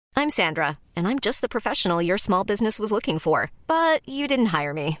I'm Sandra, and I'm just the professional your small business was looking for. But you didn't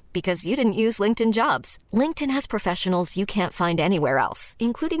hire me because you didn't use LinkedIn Jobs. LinkedIn has professionals you can't find anywhere else,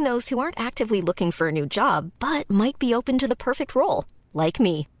 including those who aren't actively looking for a new job, but might be open to the perfect role, like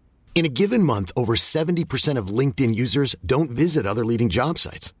me. In a given month, over 70% of LinkedIn users don't visit other leading job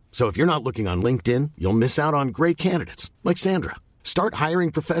sites. So if you're not looking on LinkedIn, you'll miss out on great candidates like Sandra. Start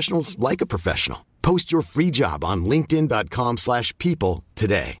hiring professionals like a professional. Post your free job on linkedin.com/people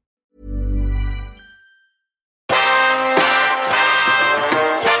today.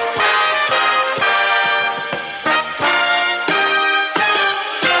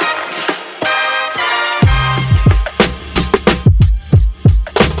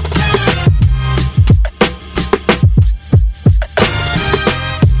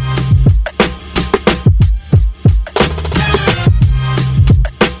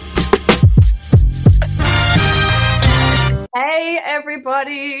 Hey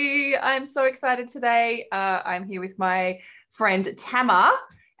everybody, I'm so excited today. I'm here with my friend Tamar,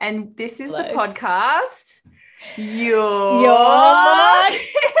 and this is the podcast. You're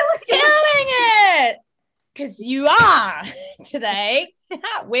killing it, because you are today.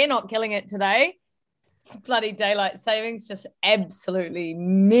 We're not killing it today. Bloody daylight savings just absolutely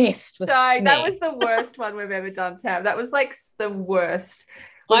messed with me. That was the worst one we've ever done, Tam. That was like the worst.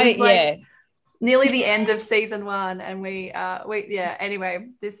 Yeah. Nearly the end of season 1, and anyway,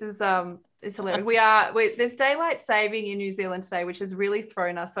 this is it's hilarious. There's daylight saving in New Zealand today, which has really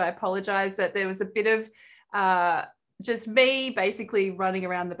thrown us, so I apologize that there was a bit of just me basically running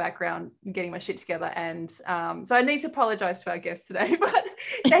around the background getting my shit together, and so I need to apologize to our guests today, but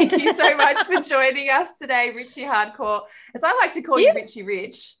thank you so much for joining us today, Richie Hardcore, as I like to call you, Richie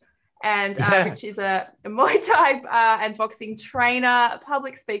Rich. And Rich is a Muay Thai and boxing trainer,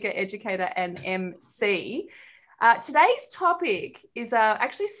 public speaker, educator, and MC. Today's topic is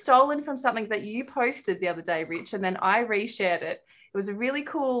actually stolen from something that you posted the other day, Rich, and then I reshared it. It was a really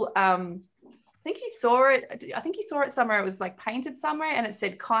cool, I think you saw it somewhere. It was like painted somewhere, and it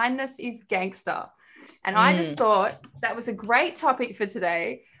said, "Kindness is gangster." And I just thought that was a great topic for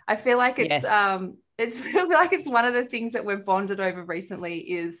today. I feel like it's one of the things that we've bonded over recently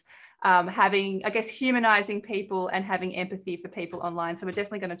is having, I guess, humanizing people and having empathy for people online. So we're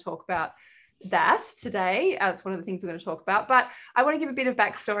definitely going to talk about that today. It's one of the things we're going to talk about. But I want to give a bit of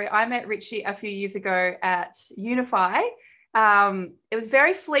backstory. I met Richie a few years ago at Unify. It was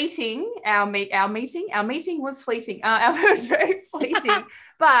very fleeting. Our meeting was fleeting. It was very fleeting.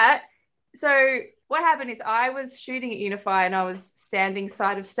 But so what happened is I was shooting at Unify and I was standing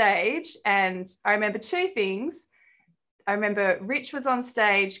side of stage, and I remember two things. I remember Rich was on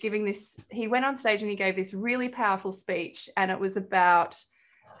stage he went on stage and he gave this really powerful speech, and it was about,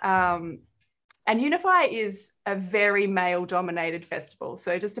 and Unify is a very male dominated festival.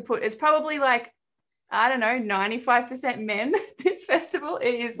 So just to put, it's probably like, I don't know, 95% men, this festival.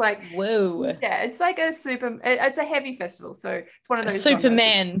 It is like, whoa. Yeah, it's like it's a heavy festival. So it's one of those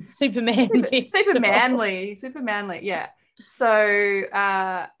Superman super manly. Yeah. So,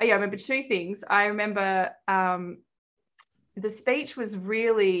 I remember two things. I remember, the speech was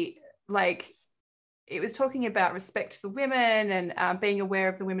really like, it was talking about respect for women and being aware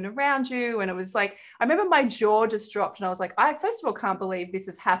of the women around you. And it was like, I remember my jaw just dropped, and I was like, I first of all can't believe this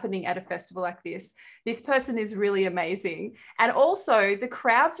is happening at a festival like this. This person is really amazing. And also the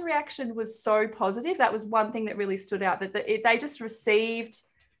crowd's reaction was so positive. That was one thing that really stood out, that they just received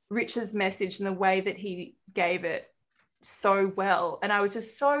Rich's message in the way that he gave it so well. And I was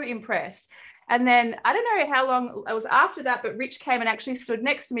just so impressed. And then I don't know how long it was after that, but Rich came and actually stood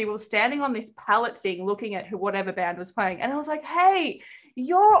next to me. We were standing on this pallet thing looking at whatever band was playing. And I was like, "Hey,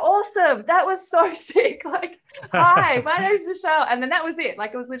 you're awesome. That was so sick. Like, hi, my name's Michelle." And then that was it.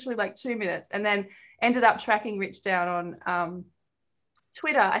 Like, it was literally like 2 minutes. And then ended up tracking Rich down on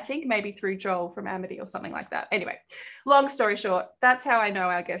Twitter, I think maybe through Joel from Amity or something like that. Anyway, long story short, that's how I know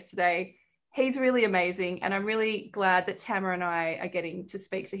our guest today. He's really amazing, and I'm really glad that Tamar and I are getting to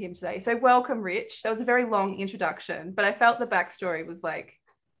speak to him today. So welcome, Rich. That was a very long introduction, but I felt the backstory was like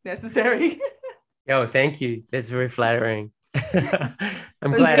necessary. Yo, thank you. That's very flattering.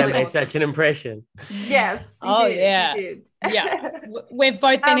 I'm glad really I made such an impression. Yes. You did. Yeah. We've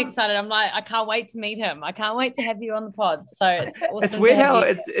both been excited. I'm like, I can't wait to meet him. I can't wait to have you on the pod. So it's awesome.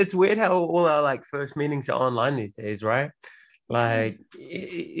 It's weird how all our like first meetings are online these days, right? Like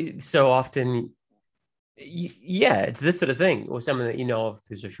so often, it's this sort of thing, or someone that you know of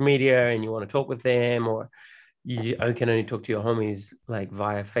through social media and you want to talk with them, or you can only talk to your homies like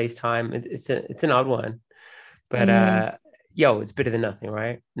via FaceTime. It's an odd one, but it's better than nothing,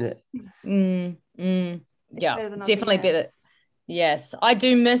 right? Yeah, definitely better. Yes, I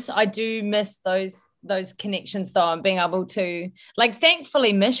do miss those connections though, and being able to, like,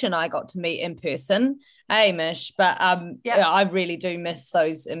 thankfully Mish and I got to meet in person. Hey Mish, but yeah, I really do miss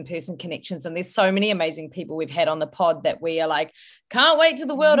those in-person connections. And there's so many amazing people we've had on the pod that we are like, can't wait till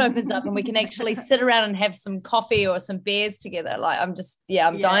the world opens up and we can actually sit around and have some coffee or some beers together. Like I'm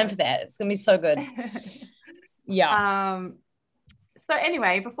dying for that. It's gonna be so good. Yeah. So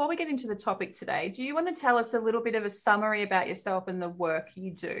anyway, before we get into the topic today, do you want to tell us a little bit of a summary about yourself and the work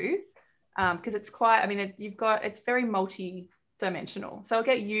you do? Because it's quite, I mean, it's very multi-dimensional. So I'll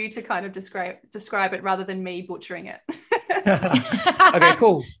get you to kind of describe it rather than me butchering it. Okay,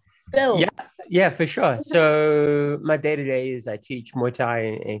 cool. Spill. Yeah, for sure. So my day-to-day is I teach Muay Thai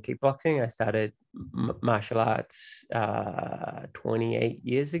and kickboxing. I started martial arts 28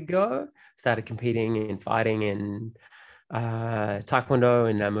 years ago. Started competing and fighting in Taekwondo,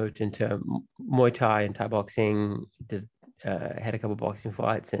 and I moved into Muay Thai and Thai boxing. Had a couple of boxing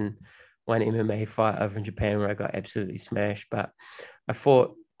fights and one MMA fight over in Japan where I got absolutely smashed. But I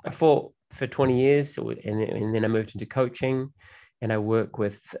fought for 20 years, and then I moved into coaching, and I work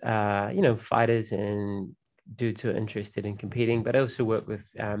with fighters and dudes who are interested in competing. But I also work with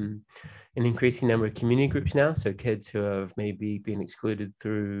an increasing number of community groups now, so kids who have maybe been excluded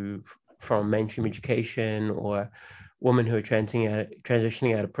from mainstream education, or women who are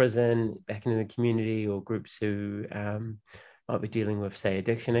transitioning out of prison back into the community, or groups who might be dealing with, say,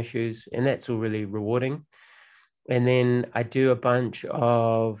 addiction issues. And that's all really rewarding. And then I do a bunch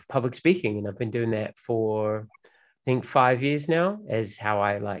of public speaking, and I've been doing that for, I think, 5 years now, as how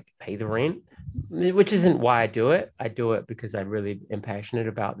I like pay the rent, which isn't why I do it. I do it because I really am passionate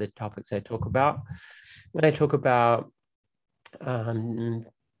about the topics I talk about. When I talk about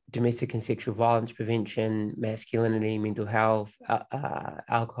domestic and sexual violence prevention, masculinity, mental health,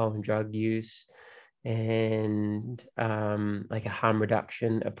 alcohol and drug use, and like a harm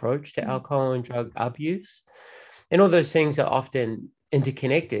reduction approach to alcohol and drug abuse. And all those things are often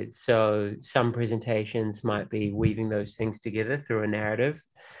interconnected. So some presentations might be weaving those things together through a narrative,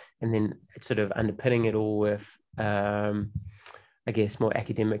 and then sort of underpinning it all with, I guess, more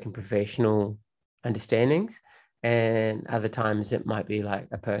academic and professional understandings. And other times it might be like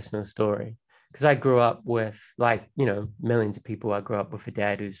a personal story. Because I grew up with, like, millions of people. I grew up with a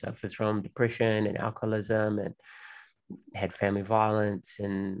dad who suffers from depression and alcoholism and had family violence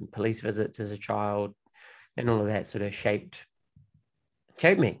and police visits as a child. And all of that sort of shaped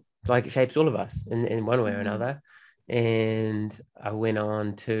me, like it shapes all of us in one way or another. And I went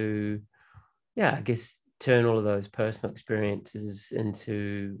on to, I guess, turn all of those personal experiences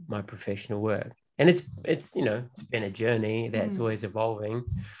into my professional work. And it's been a journey that's always evolving.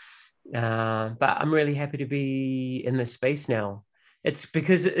 But I'm really happy to be in this space now. It's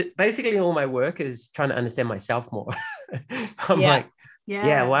because basically all my work is trying to understand myself more. I'm like,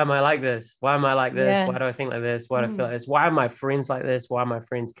 why am I like this? Why am I like this? Yeah. Why do I think like this? Why do I feel like this? Why are my friends like this? Why are my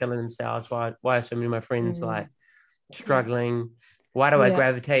friends killing themselves? Why are so many of my friends like struggling? Why do I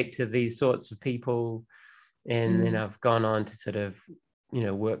gravitate to these sorts of people? And then I've gone on to sort of,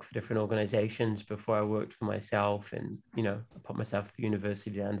 work for different organizations before I worked for myself, and, I put myself through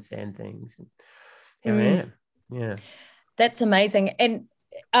university to understand things. And here I am. Yeah. That's amazing. And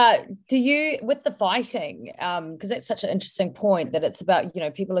do you, with the fighting, because that's such an interesting point, that it's about,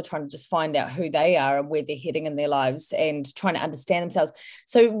 people are trying to just find out who they are and where they're heading in their lives and trying to understand themselves.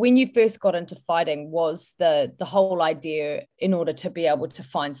 So when you first got into fighting, was the whole idea in order to be able to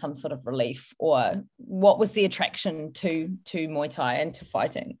find some sort of relief, or what was the attraction to Muay Thai and to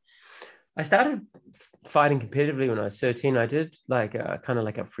fighting? I started fighting competitively when I was 13. I did like a kind of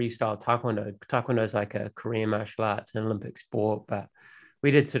like a freestyle Taekwondo. Taekwondo is like a Korean martial arts, an Olympic sport, but we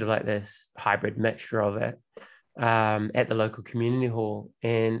did sort of like this hybrid mixture of it at the local community hall.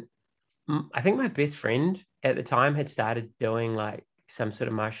 And I think my best friend at the time had started doing like some sort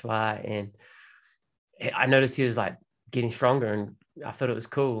of martial art, and I noticed he was like getting stronger, and I thought it was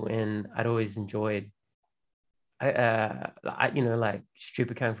cool. And I'd always enjoyed, like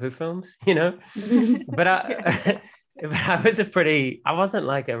stupid kung fu films, but I wasn't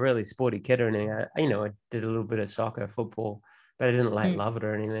like a really sporty kid or anything. I did a little bit of soccer, football, but I didn't like love it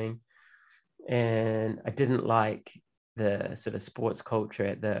or anything. And I didn't like the sort of sports culture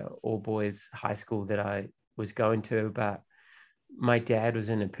at the all boys high school that I was going to. But my dad was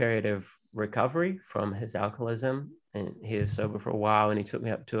in a period of recovery from his alcoholism, and he was sober for a while. And he took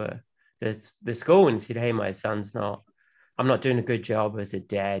me up to the school and said, "Hey, my son's I'm not doing a good job as a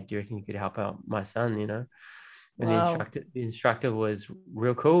dad. Do you reckon you could help out my son?" And wow. The instructor was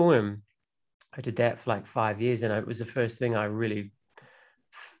real cool, and I did that for like 5 years, and it was the first thing I really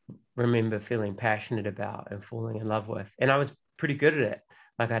remember feeling passionate about and falling in love with. And I was pretty good at it.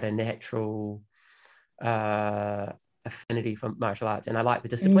 Like I had a natural affinity for martial arts, and I liked the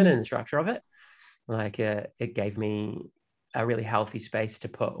discipline and the structure of it. Like it gave me a really healthy space to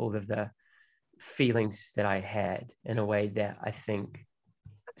put all of the feelings that I had in a way that I think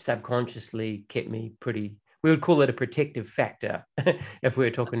subconsciously kept me pretty, we would call it a protective factor if we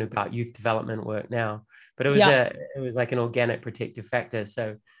were talking about youth development work now, but it was like an organic protective factor.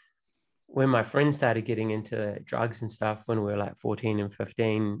 So when my friends started getting into drugs and stuff when we were like 14 and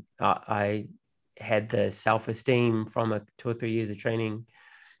 15, I had the self-esteem from 2 or 3 years of training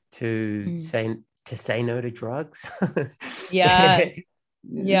to say no to drugs.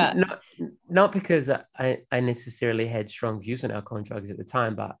 Not because I necessarily had strong views on alcohol and drugs at the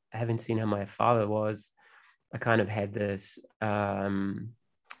time, but having seen how my father was, I kind of had this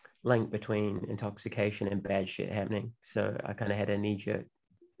link between intoxication and bad shit happening. So I kind of had a knee-jerk,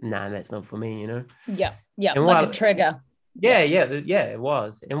 nah, that's not for me, you know? And like a trigger. It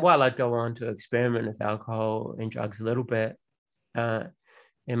was. And while I'd go on to experiment with alcohol and drugs a little bit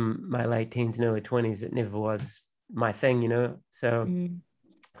in my late teens and early 20s, it never was my thing, you know? So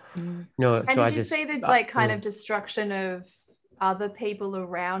no. And so did I you just see the like kind of destruction of other people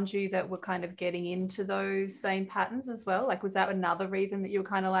around you that were kind of getting into those same patterns as well? Like, was that another reason that you were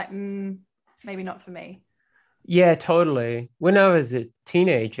kind of like, maybe not for me? Yeah, totally. When I was a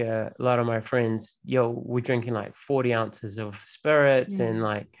teenager, a lot of my friends, were drinking like 40 ounces of spirits and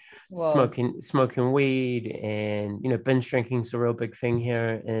like smoking weed, and, binge drinking's a real big thing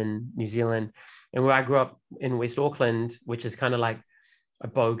here in New Zealand. And where I grew up in West Auckland, which is kind of like a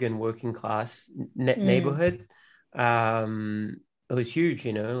bogan working class neighborhood, it was huge,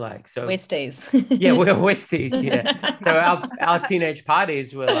 like, so Westies. Yeah, we're Westies. Yeah. So our teenage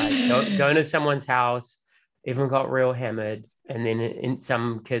parties were like going to someone's house, everyone got real hammered, and then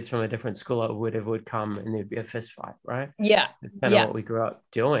some kids from a different school or whatever would come, and there'd be a fist fight, right? Yeah. That's kind of what we grew up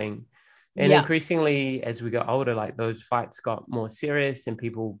doing. And increasingly, as we got older, like those fights got more serious, and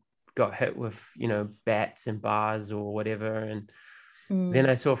people got hit with, bats and bars or whatever. And then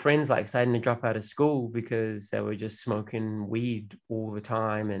I saw friends like starting to drop out of school because they were just smoking weed all the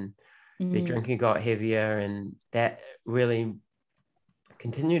time, and their drinking got heavier, and that really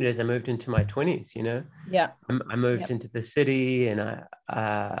continued as I moved into my 20s. I moved into the city, and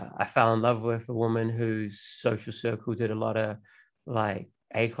I fell in love with a woman whose social circle did a lot of like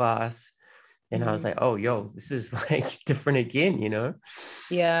A class, and I was like, oh, this is like different again,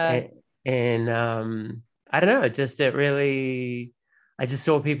 and I don't know, I just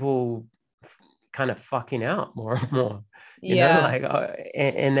saw people kind of fucking out more and more,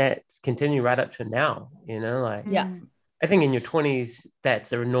 and that's continued right up to now, I think in your 20s,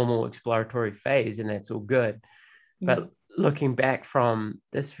 that's a normal exploratory phase, and that's all good. But looking back from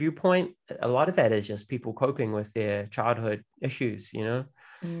this viewpoint, a lot of that is just people coping with their childhood issues, and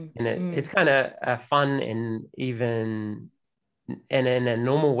it's kind of a fun and even and a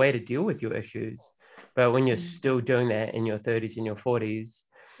normal way to deal with your issues. But when you're still doing that in your 30s and your 40s,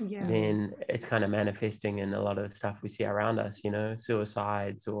 then it's kind of manifesting in a lot of the stuff we see around us,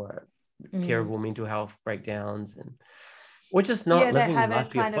 suicides or terrible mental health breakdowns, and we're just not living life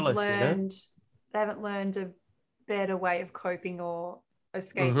to your fullest, They haven't learned a better way of coping or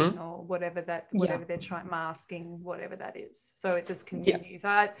escaping or whatever they're trying, masking whatever that is. So it just continues.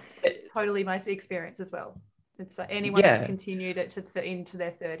 It's totally my experience as well. It's like anyone that's continued it into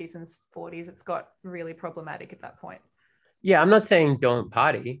their 30s and 40s, it's got really problematic at that point. Yeah, I'm not saying don't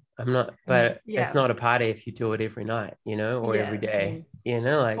party. I'm not, but it's not a party if you do it every night, or every day,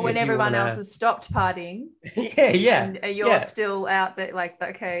 like or when everyone else has stopped partying. And you're still out there, like,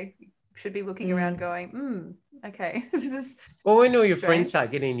 okay, should be looking around going, okay, this is. Well, when all your friends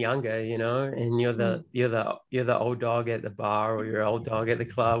start getting younger, and you're the old dog at the bar, or you're old dog at the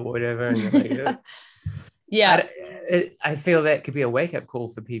club, or whatever, and you're like, I feel that could be a wake-up call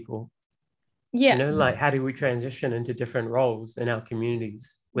for people. Like, how do we transition into different roles in our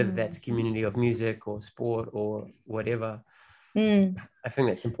communities, whether that's a community of music or sport or whatever. I think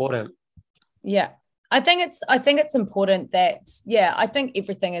that's important. I think it's important that I think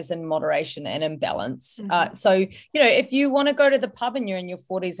everything is in moderation and in balance. So if you want to go to the pub and you're in your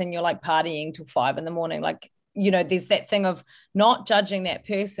 40s and you're like partying till 5 a.m, like, there's that thing of not judging that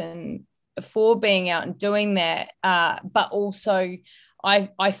person for being out and doing that, but also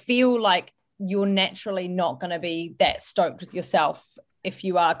I feel like you're naturally not going to be that stoked with yourself if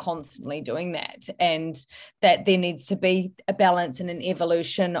you are constantly doing that, and that there needs to be a balance and an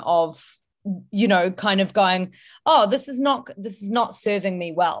evolution of kind of going, oh, this is not serving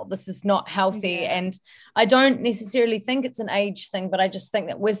me well. This is not healthy. And I don't necessarily think it's an age thing, but I just think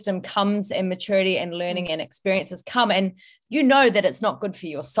that wisdom comes and maturity and learning and experiences come, and that it's not good for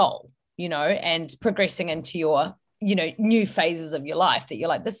your soul, and progressing into your, new phases of your life, that you're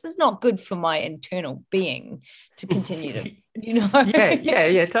like, this is not good for my internal being to continue to,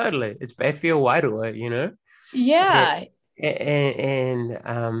 Yeah, totally. It's bad for your wider, Yeah. And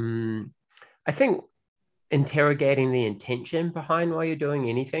I think interrogating the intention behind why you're doing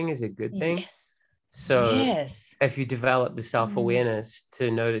anything is a good thing. Yes. So if you develop the self-awareness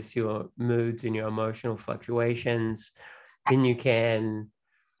to notice your moods and your emotional fluctuations, then you can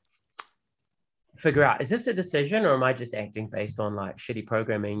figure out, is this a decision or am I just acting based on like shitty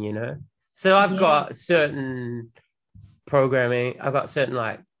programming, So I've got certain programming. I've got certain,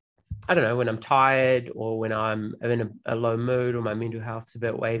 like, I don't know, when I'm tired or when I'm in a low mood or my mental health's a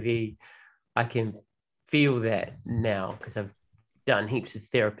bit wavy, I can feel that now because I've done heaps of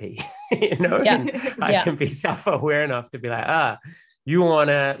therapy, and I can be self-aware enough to be like, you want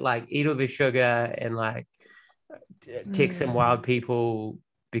to like eat all the sugar and like text some wild people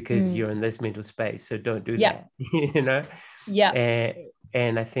because you're in this mental space. So don't do that, Yeah.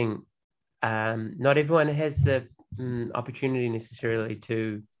 And I think not everyone has the opportunity necessarily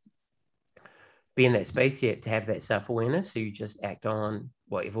to be in that space yet, to have that self-awareness. So you just act on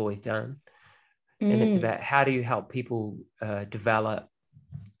what you've always done. And it's about how do you help people develop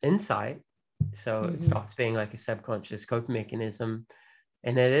insight so it stops being like a subconscious coping mechanism,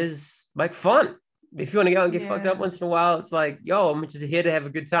 and it is like fun. If you want to go and get fucked up once in a while, it's like, yo, I'm just here to have a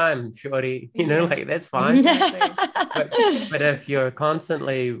good time, shorty, like that's fine. But if you're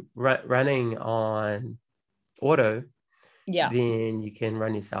constantly running on auto, then you can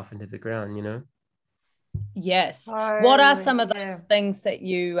run yourself into the ground, Yes. What are some of those things that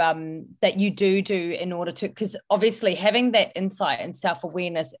you do in order to, because obviously having that insight and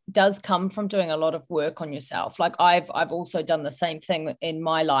self-awareness does come from doing a lot of work on yourself. Like I've also done the same thing in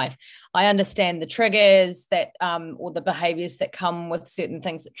my life. I understand the triggers that or the behaviors that come with certain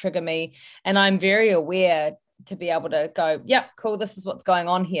things that trigger me, and I'm very aware to be able to go, yeah, cool, this is what's going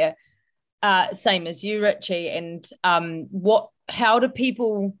on here. Same as you, Richie. And how do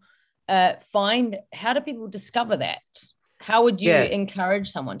people discover that? How would you encourage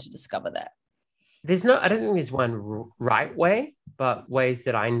someone to discover that? I don't think there's one right way, but ways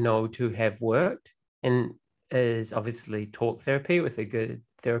that I know to have worked, and is obviously talk therapy with a good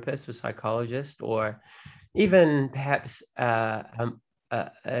therapist or psychologist, or even perhaps an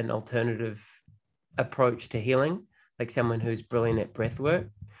alternative approach to healing, like someone who's brilliant at breath work.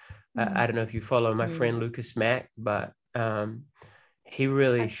 I don't know if you follow my friend Lucas Mack, but he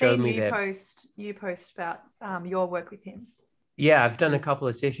really showed me that. You post about your work with him. Yeah, I've done a couple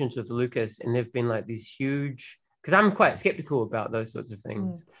of sessions with Lucas, and they've been like these huge, because I'm quite skeptical about those sorts of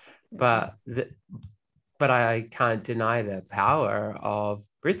things, but I can't deny the power of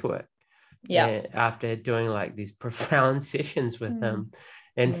breathwork. Yeah, after doing like these profound sessions with him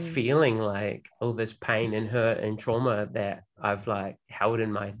and feeling like all this pain and hurt and trauma that I've like held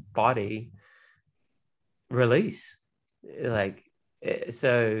in my body release, like.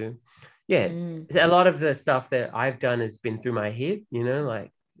 So a lot of the stuff that I've done has been through my head,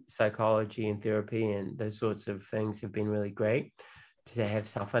 like psychology and therapy and those sorts of things have been really great to have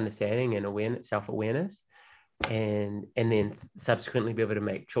self-understanding and self-awareness, and then subsequently be able to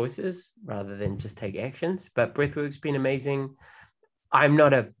make choices rather than just take actions. But breathwork's been amazing. I'm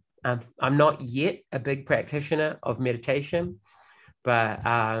not yet a big practitioner of meditation, but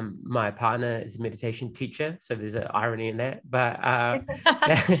my partner is a meditation teacher, so there's an irony in that. But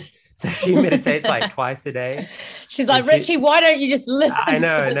so she meditates like twice a day. She's like, Richie, why don't you just listen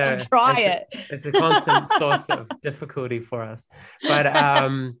to this and try it? It's a constant source of difficulty for us. But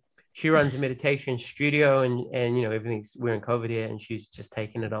she runs a meditation studio, and we're in COVID here, and she's just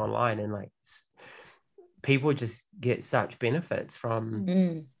taking it online, and like people just get such benefits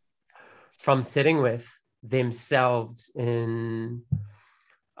from sitting with themselves in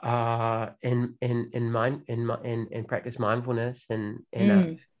practice mindfulness, and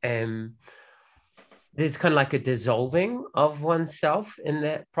there's kind of like a dissolving of oneself in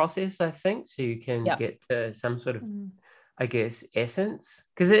that process, I think, so you can get to some sort of I guess essence,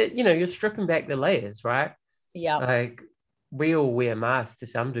 because you're stripping back the layers, right? Like we all wear masks to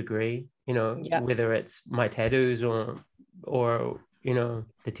some degree, whether it's my tattoos or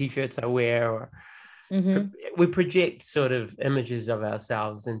the t-shirts I wear, or we project sort of images of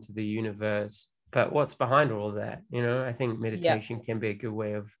ourselves into the universe, but what's behind all of that? I think meditation can be a good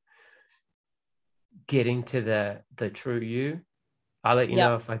way of getting to the true you, I'll let you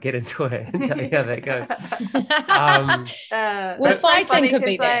know if I get into it and tell you how that goes. Well, fighting could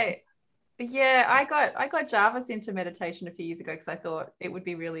be there. I got Jarvis into meditation a few years ago because I thought it would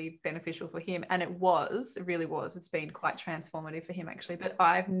be really beneficial for him, and it really was. It's been quite transformative for him actually, but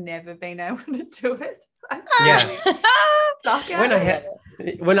I've never been able to do it.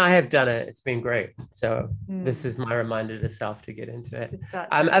 When I have done it, it's been great. So this is my reminder to self to get into it.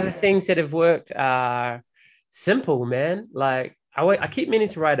 Other things that have worked are simple, man. Like I keep meaning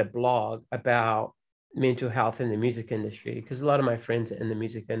to write a blog about mental health in the music industry, because a lot of my friends are in the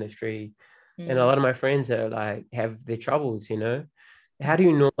music industry and a lot of my friends are like have their troubles, you know. How do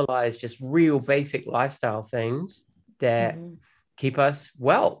you normalize just real basic lifestyle things that keep us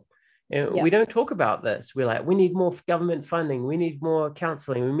well? And we don't talk about this. We're like, we need more government funding, we need more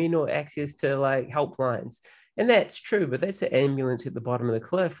counseling, we need more access to like helplines. And that's true, but that's an ambulance at the bottom of the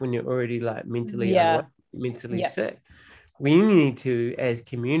cliff when you're already like mentally sick. We need to, as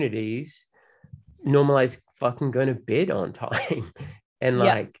communities, normalize fucking going to bed on time and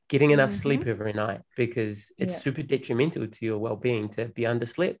like getting enough sleep every night, because it's super detrimental to your well-being to be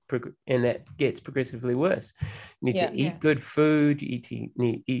underslept, and that gets progressively worse. You need to eat good food, you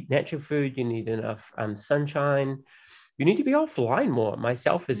need eat natural food, you need enough sunshine, you need to be offline more.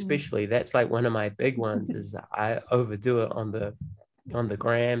 Myself especially, that's like one of my big ones is I overdo it on the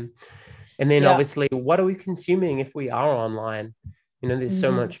gram. And then obviously, what are we consuming if we are online? You know, there's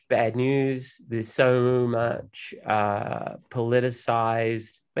so much bad news. There's so much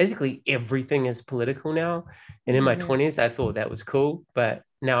politicized. Basically, everything is political now. And in my 20s, I thought that was cool. But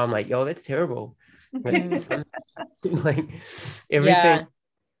now I'm like, yo, that's terrible. Like everything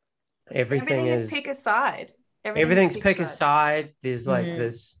is pick a side. Everything's pick a side. There's like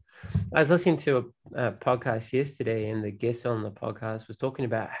this. I was listening to a podcast yesterday, and the guest on the podcast was talking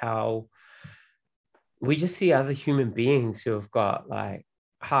about how we just see other human beings who have got like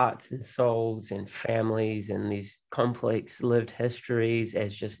hearts and souls and families and these complex lived histories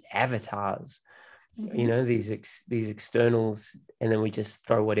as just avatars, you know, these externals, and then we just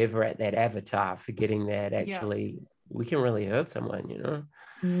throw whatever at that avatar, forgetting that actually we can really hurt someone, you know.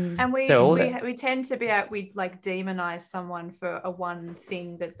 And we tend to we like demonize someone for a one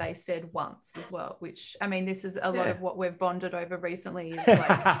thing that they said once as well, which I mean, this is a lot of what we've bonded over recently is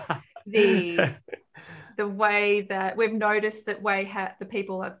like the way that we've noticed that the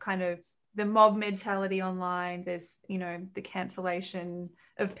people have kind of the mob mentality online. There's, you know, the cancellation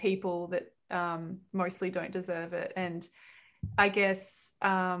of people that mostly don't deserve it. And I guess,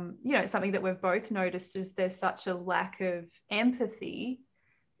 you know, something that we've both noticed is there's such a lack of empathy.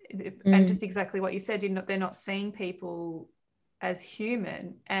 And just exactly what you said, they're not seeing people as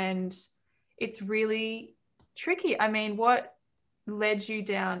human, and it's really tricky. I mean, what led you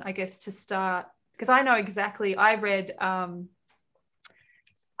down, I guess, to start? Because I know exactly. I read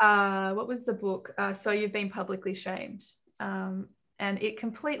what was the book? So You've Been Publicly Shamed, and it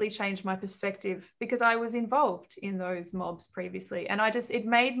completely changed my perspective because I was involved in those mobs previously, and it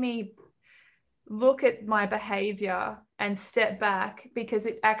made me look at my behavior and step back, because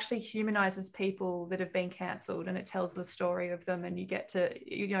it actually humanizes people that have been cancelled, and it tells the story of them, and you get to,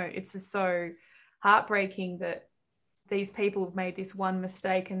 you know, it's just so heartbreaking that these people have made this one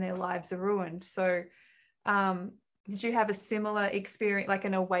mistake and their lives are ruined. So did you have a similar experience, like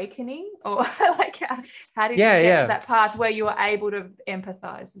an awakening, or like how did you get to that path where you were able to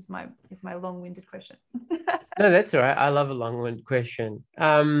empathize is my long-winded question. No, that's all right. I love a long-winded question.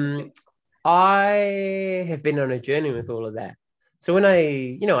 I have been on a journey with all of that. So when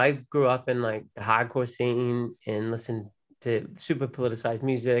I grew up in like the hardcore scene and listened to super politicized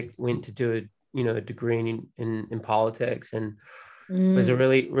music, went to do a degree in politics, and was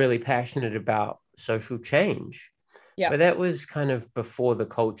really, really passionate about social change. Yeah. But that was kind of before the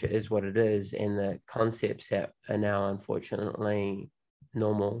culture is what it is, and the concepts that are now unfortunately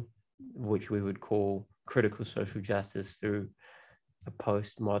normal, which we would call critical social justice through a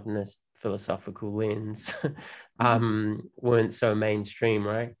postmodernist philosophical lens, weren't so mainstream,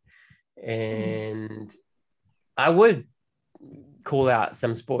 right? And I would call out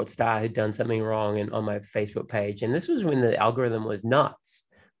some sports star who'd done something wrong and on my Facebook page, and this was when the algorithm was nuts.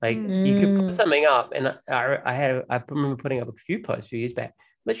 Like you could put something up, and I remember putting up a few posts a few years back,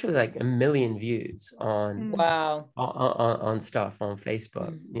 literally like 1 million views on on stuff on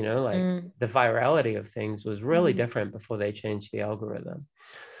Facebook. You know, like the virality of things was really different before they changed the algorithm.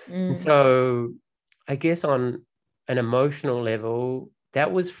 And so I guess on an emotional level,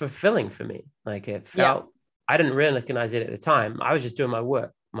 that was fulfilling for me. Like it felt, I didn't recognize it at the time. I was just doing my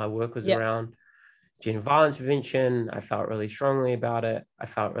work. My work was around gender violence prevention. I felt really strongly about it. I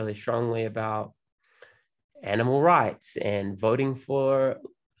felt really strongly about animal rights and voting for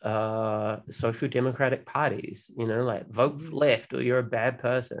social democratic parties, you know, like vote left or you're a bad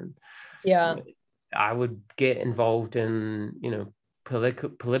person. Yeah. I would get involved in, you know,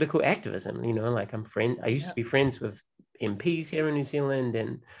 political activism, you know, like I used to be friends with MPs here in New Zealand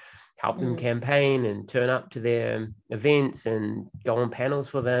and help them campaign and turn up to their events and go on panels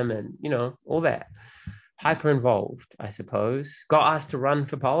for them and, you know, all that. Hyper involved, I suppose. Got asked to run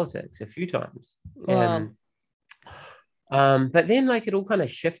for politics a few times. Wow. But then like it all kind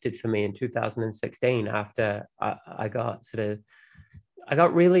of shifted for me in 2016 after I got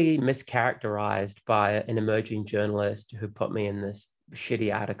really mischaracterized by an emerging journalist who put me in this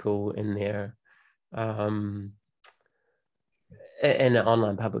shitty article in their in an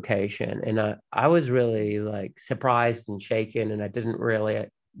online publication. And I was really like surprised and shaken, and I didn't really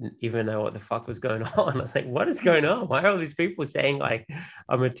even know what the fuck was going on. I was like, what is going on? Why are all these people saying like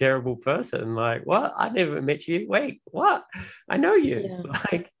I'm a terrible person? Like, what? I never met you. Wait, what? I know you. Yeah.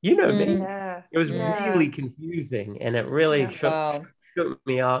 Like, you know me. Yeah. It was really confusing, and it really shook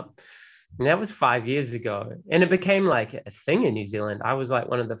me up. And that was 5 years ago. And it became like a thing in New Zealand. I was like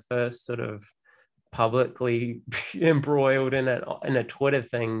one of the first sort of publicly embroiled in a Twitter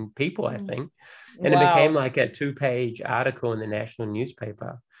thing people, I think. And it became like a 2-page article in the national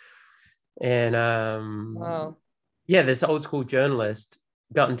newspaper. And this old school journalist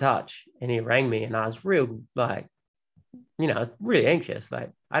got in touch and he rang me, and I was real like, you know, really anxious.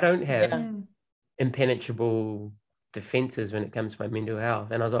 Like, I don't have impenetrable defenses when it comes to my mental health.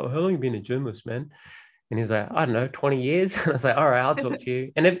 And I was like, well, how long have you been a journalist, man? And he was like, I don't know, 20 years. And I was like, all right, I'll talk to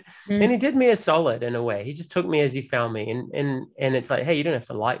you. And and he did me a solid in a way. He just took me as he found me. And it's like, hey, you don't have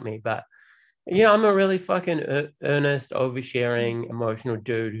to like me, but you know, I'm a really fucking earnest, oversharing, emotional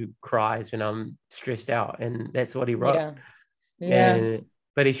dude who cries when I'm stressed out. And that's what he wrote.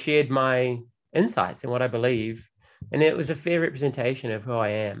 But he shared my insights and what I believe. And it was a fair representation of who I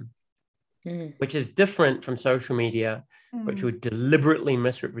am, which is different from social media, which would deliberately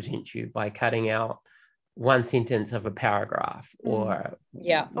misrepresent you by cutting out one sentence of a paragraph or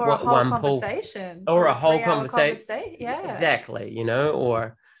a whole conversation or a whole conversation. Exactly, you know,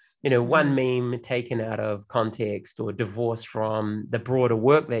 or you know, one meme taken out of context or divorced from the broader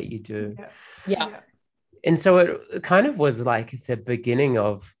work that you do. And so it kind of was like the beginning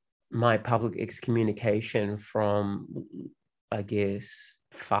of my public excommunication from, I guess,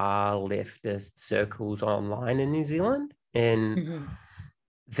 far leftist circles online in New Zealand. And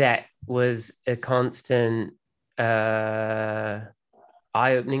that was a constant eye-opening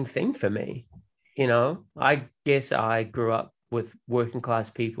thing for me. You know, I guess I grew up with working class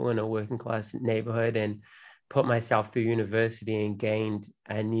people in a working class neighborhood and put myself through university and gained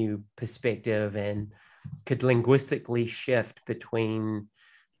a new perspective and could linguistically shift between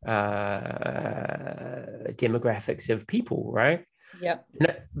demographics of people, right?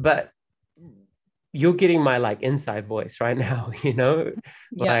 But you're getting my like inside voice right now, you know,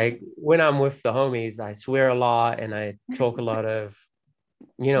 like when I'm with the homies, I swear a lot and I talk a lot of,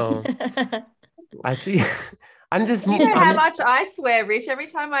 you know, I see. I'm just. You know how much I swear, Rich. Every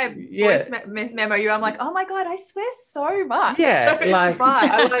time I voice memo you, I'm like, oh my god, I swear so much. Yeah, so like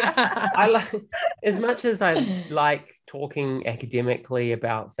I like as much as I like talking academically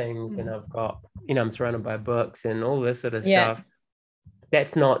about things, and I've got, you know, I'm surrounded by books and all this sort of stuff.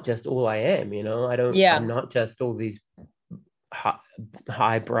 That's not just all I am, you know. I'm not just all these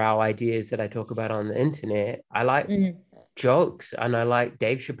highbrow ideas that I talk about on the internet. I like jokes, and I like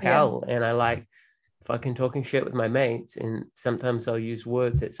Dave Chappelle, and I like fucking talking shit with my mates, and sometimes I'll use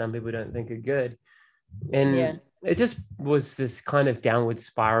words that some people don't think are good. And it just was this kind of downward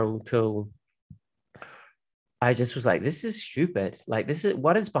spiral till I just was like, this is stupid. Like, this is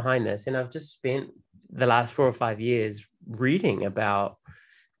what is behind this. And I've just spent the last 4 or 5 years reading about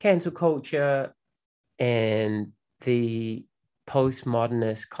cancel culture and the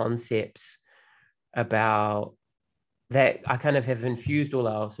postmodernist concepts about that I kind of have infused all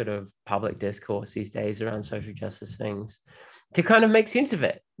our sort of public discourse these days around social justice things to kind of make sense of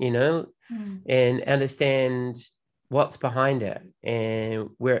it, you know, and understand what's behind it and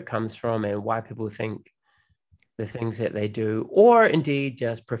where it comes from and why people think the things that they do, or indeed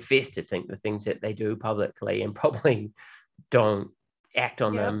just profess to think the things that they do publicly and probably don't act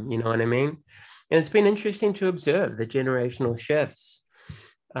on them, you know what I mean? And it's been interesting to observe the generational shifts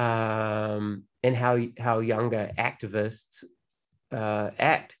and how younger activists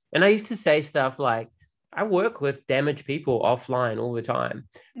act. And I used to say stuff like, I work with damaged people offline all the time.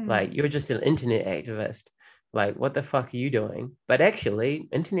 Like, you're just an internet activist. Like, what the fuck are you doing? But actually,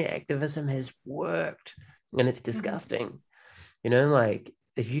 internet activism has worked, and it's disgusting. You know, like,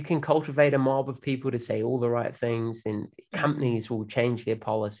 if you can cultivate a mob of people to say all the right things, then companies will change their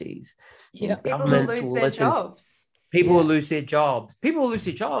policies. Yeah, governments will listen. People will lose their jobs. People will lose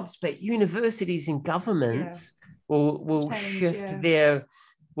their jobs, but universities and governments will shift their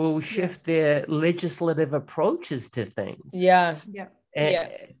legislative approaches to things. Yeah. And,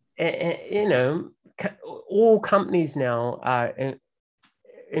 you know, all companies now are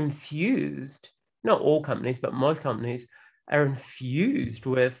infused, not all companies, but most companies are infused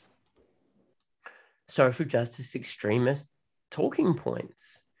with social justice extremist talking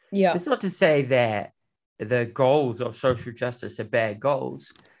points. Yeah. It's not to say that the goals of social justice are bad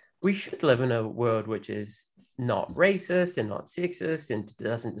goals. We should live in a world which is not racist and not sexist and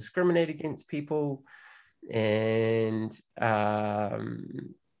doesn't discriminate against people, and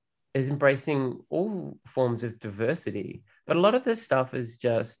is embracing all forms of diversity. But a lot of this stuff is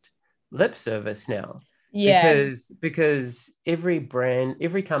just lip service now. Yeah. Because every brand,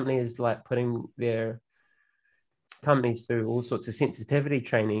 every company is like putting their companies through all sorts of sensitivity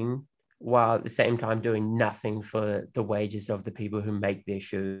training, while at the same time doing nothing for the wages of the people who make their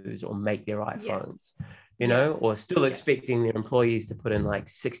shoes or make their iPhones, you know, or still expecting their employees to put in like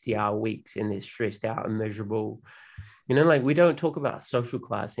 60-hour weeks, and they're stressed out and miserable. You know, like we don't talk about social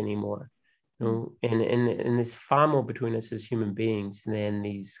class anymore. You know, and there's far more between us as human beings than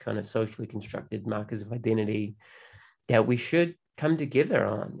these kind of socially constructed markers of identity that we should come together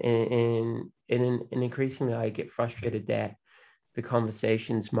on. And increasingly, I get frustrated that the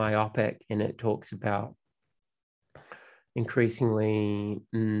conversation's myopic, and it talks about increasingly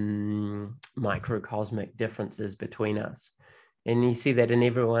microcosmic differences between us. And you see that in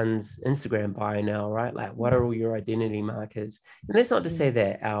everyone's Instagram bio now, right? Like, what are all your identity markers? And that's not to say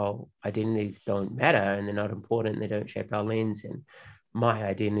that our identities don't matter and they're not important, they don't shape our lens. And my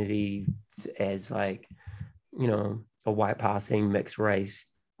identity as like, you know, a white passing mixed race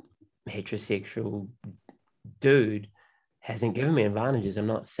heterosexual dude hasn't given me advantages. I'm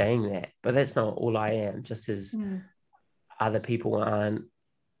not saying that, but that's not all I am, just as other people aren't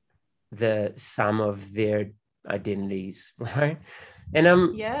the sum of their identities, right? And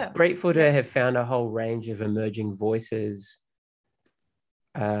I'm grateful to have found a whole range of emerging voices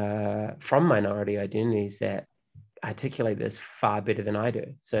from minority identities that articulate this far better than I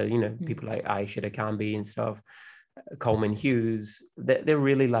do. So, you know, people like Aisha Akambi and stuff, Coleman Hughes, they're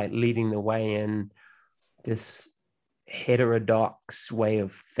really like leading the way in this heterodox way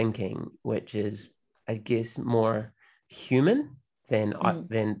of thinking, which is, I guess, more human than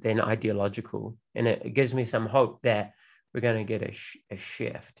ideological. And it gives me some hope that we're going to get a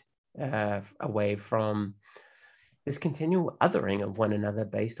shift away from this continual othering of one another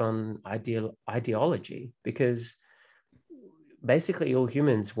based on ideology, because basically all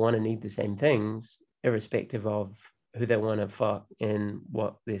humans want and need the same things, irrespective of who they want to fuck and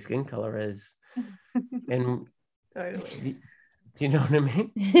what their skin color is. And totally. Do you know what I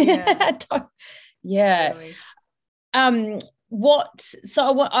mean? Yeah. Totally. I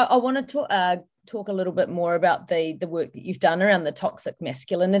want to talk a little bit more about the work that you've done around the toxic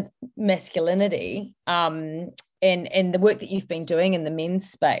masculinity and the work that you've been doing in the men's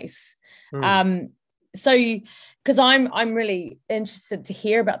space. So because I'm really interested to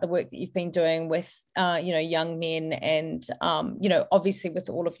hear about the work that you've been doing with you know, young men, and you know, obviously with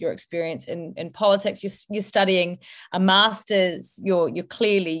all of your experience in politics, you're studying a master's, you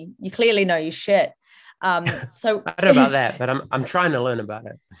clearly know your shit. So I don't know about that, but I'm trying to learn about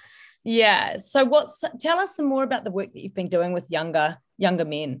it. Yeah. So tell us some more about the work that you've been doing with younger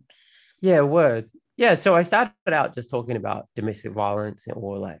men. Yeah, word. Yeah, so I started out just talking about domestic violence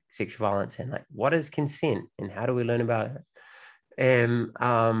or like sexual violence and like what is consent and how do we learn about it. And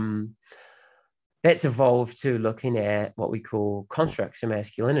that's evolved to looking at what we call constructs of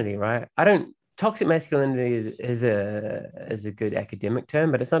masculinity, right? Toxic masculinity is a good academic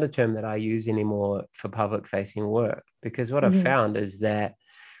term, but it's not a term that I use anymore for public facing work, because what I've found is that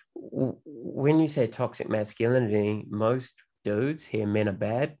when you say toxic masculinity, most dudes hear men are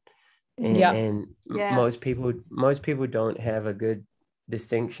bad. And most people don't have a good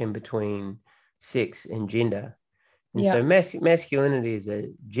distinction between sex and gender. And so masculinity is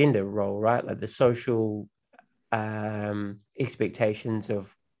a gender role, right? Like the social expectations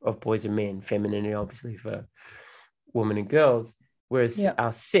of boys and men, femininity obviously for women and girls, whereas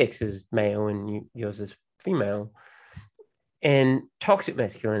our sex is male and yours is female. And toxic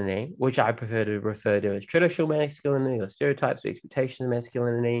masculinity, which I prefer to refer to as traditional masculinity or stereotypes or expectations of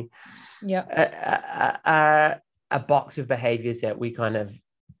masculinity, a box of behaviors that we kind of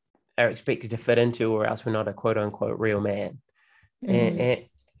are expected to fit into, or else we're not a quote unquote real man.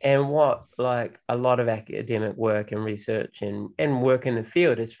 And what like a lot of academic work and research and work in the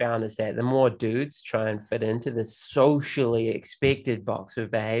field has found is that the more dudes try and fit into the socially expected box of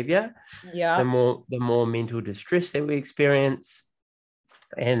behavior, the more mental distress that we experience,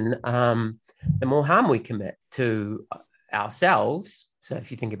 and the more harm we commit to ourselves. So if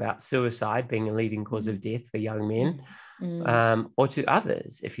you think about suicide being a leading cause of death for young men, or to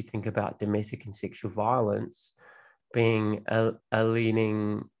others, if you think about domestic and sexual violence being a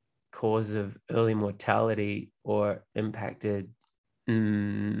leading cause of early mortality or impacted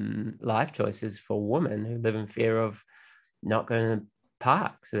life choices for women who live in fear of not going to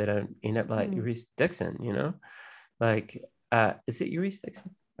park so they don't end up like Eurydice Dixon, you know? Like, is it Eurydice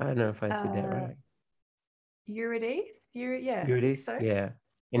Dixon? I don't know if I said that right. Eurydice? Yeah. Eurydice? So? Yeah.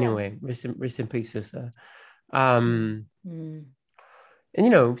 Anyway, rest in peace, sister. And, you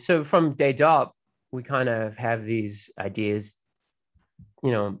know, so from day dot, we kind of have these ideas,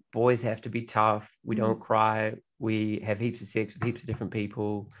 you know, boys have to be tough. We don't cry. We have heaps of sex with heaps of different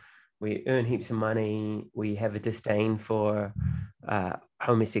people. We earn heaps of money. We have a disdain for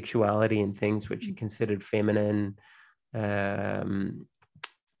homosexuality and things which are considered feminine. You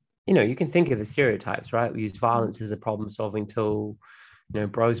know, you can think of the stereotypes, right? We use violence as a problem-solving tool. You know,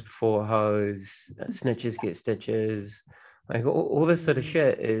 bros before hoes, snitches get stitches. Like all this sort of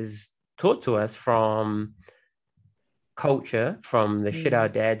shit is taught to us from culture, from the shit our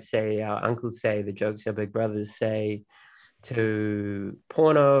dads say, our uncles say, the jokes our big brothers say, to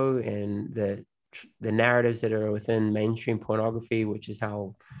porno and the narratives that are within mainstream pornography, which is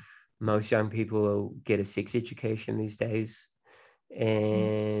how most young people get a sex education these days,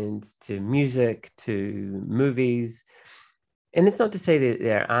 and to music, to movies. And it's not to say that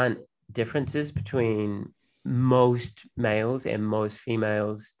there aren't differences between most males and most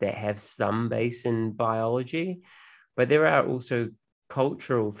females that have some base in biology, but there are also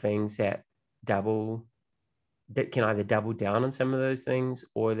cultural things that can either double down on some of those things,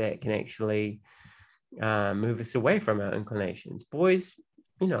 or that can actually move us away from our inclinations. Boys,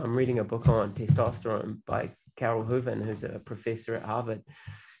 you know, I'm reading a book on testosterone by Carol Hooven, who's a professor at Harvard.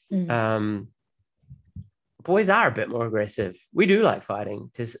 Boys are a bit more aggressive. We do like fighting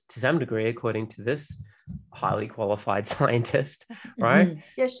to some degree, according to this highly qualified scientist, right?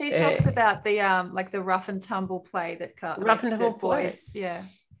 Yeah, she talks about the like the rough and tumble play that rough and tumble boys. Yeah,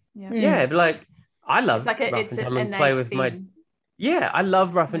 but like I love rough and tumble play with my. Yeah, I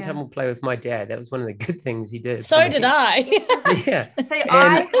love rough and tumble play with my dad. That was one of the good things he did. So did I. Yeah. See,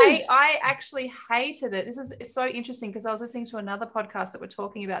 I actually hated it. This is so interesting because I was listening to another podcast that were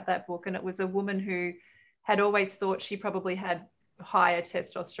talking about that book, and it was a woman who had always thought she probably had higher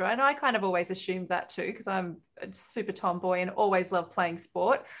testosterone. I kind of always assumed that too, because I'm a super tomboy and always loved playing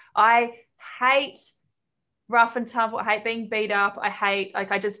sport. I hate rough and tumble. I hate being beat up. I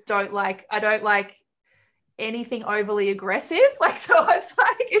don't like anything overly aggressive. Like, so it's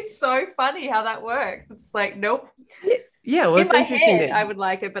like, it's so funny how that works. It's like, nope. Yeah. Well, it's interesting that I would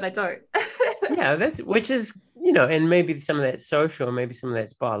like it, but I don't. Yeah. Which is, you know, and maybe some of that's social, maybe some of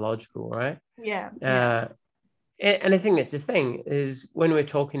that's biological, right? Yeah. And I think that's the thing is when we're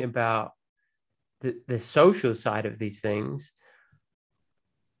talking about the social side of these things,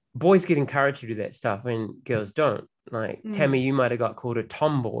 boys get encouraged to do that stuff and girls don't. Like Tammy, you might have got called a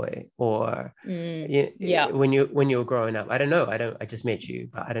tomboy, or when you were growing up. I don't know. I just met you,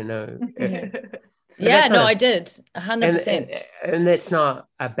 but I don't know. I did 100%. And that's not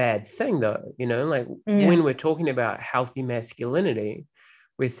a bad thing, though. You know, like when we're talking about healthy masculinity,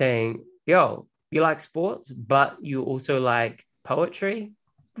 we're saying, yo, you like sports, but you also like poetry.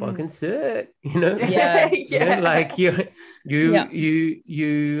 Fucking sick, you know. You know, like you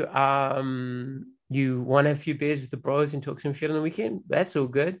want to have a few beers with the bros and talk some shit on the weekend. That's all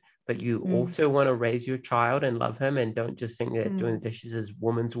good, but you also want to raise your child and love him, and don't just think that doing the dishes is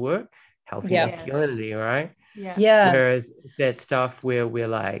woman's work. Healthy masculinity, right? Whereas that stuff where we're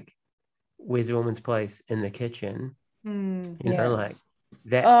like, where's a woman's place in the kitchen? You know, like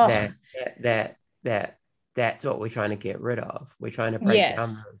that's what we're trying to get rid of. We're trying to break down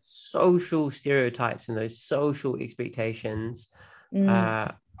those social stereotypes and those social expectations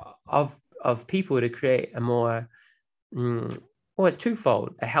of people to create a more, well, it's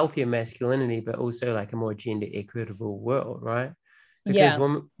twofold, a healthier masculinity, but also like a more gender equitable world, right? Because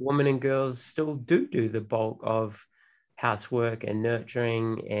women and girls still do the bulk of housework and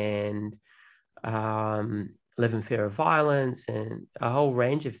nurturing and live in fear of violence and a whole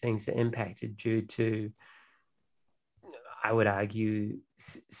range of things that impacted due to, I would argue,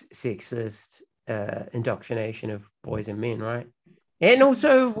 sexist indoctrination of boys and men, right? And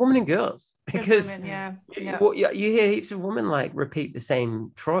also women and girls. because women, you hear heaps of women like repeat the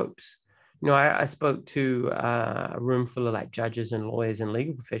same tropes. I spoke to a room full of like judges and lawyers and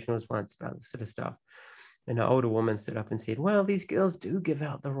legal professionals once about this sort of stuff. And an older woman stood up and said, well, these girls do give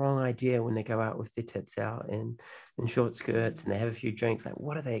out the wrong idea when they go out with their tits out and in short skirts and they have a few drinks. Like,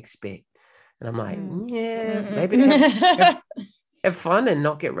 what do they expect? And I'm like, maybe have fun and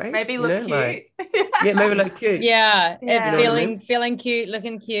not get raped. Maybe look cute. Like, maybe look cute. Feeling cute,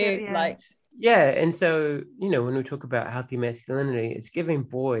 looking cute. And so, when we talk about healthy masculinity, it's giving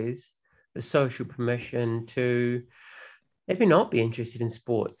boys the social permission to maybe not be interested in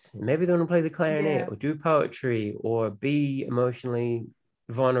sports. Maybe they want to play the clarinet or do poetry or be emotionally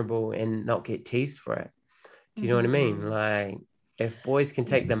vulnerable and not get teased for it. Do you know what I mean? Like, if boys can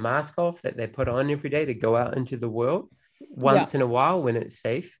take the mask off that they put on every day to go out into the world once in a while when it's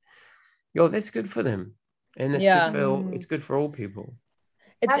safe, that's good for them. And it's good for all people.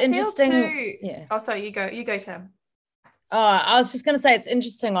 It's interesting. Oh, sorry, you go, Tam. I was just going to say, it's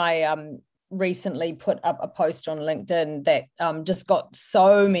interesting. I recently put up a post on LinkedIn that just got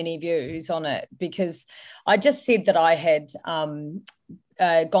so many views on it because I just said that I had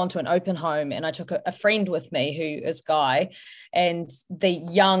gone to an open home and I took a friend with me who is Guy, and the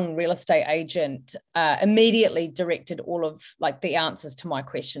young real estate agent immediately directed all of like the answers to my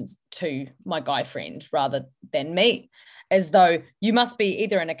questions to my guy friend rather than me, as though you must be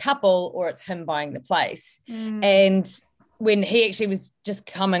either in a couple or it's him buying the place. And when he actually was just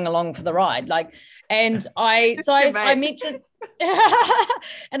coming along for the ride, and I mentioned,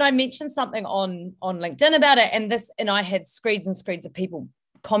 and I mentioned something on LinkedIn about it, and I had screeds and screeds of people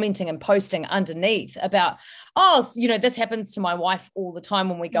commenting and posting underneath about, this happens to my wife all the time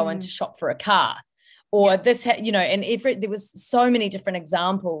when we go in to shop for a car, or this, and there was so many different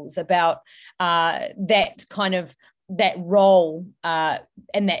examples about that kind of that role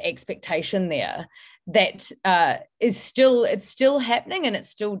and that expectation there. That it's still happening, and it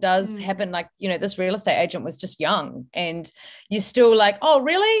still does happen. Like, this real estate agent was just young, and you're still like, oh,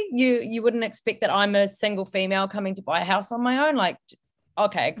 really? You wouldn't expect that I'm a single female coming to buy a house on my own? Like,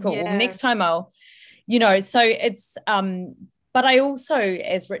 okay, cool. Well, next time I'll, so it's, but I also,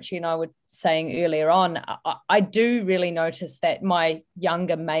 as Richie and I were saying earlier on, I do really notice that my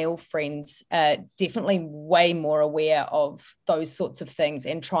younger male friends are definitely way more aware of those sorts of things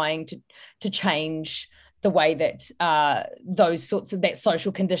and trying to change the way that those sorts of that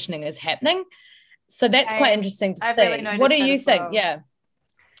social conditioning is happening. So that's quite interesting to see. Really, what do you think? Well.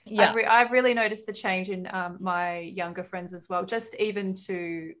 Yeah. I've really noticed the change in my younger friends as well, just even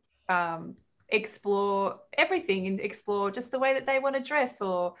to explore everything and explore just the way that they want to dress,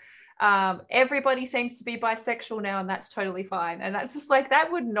 or everybody seems to be bisexual now, and that's totally fine. And that's just like, that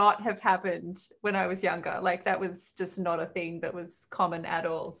would not have happened when I was younger. Like, that was just not a thing that was common at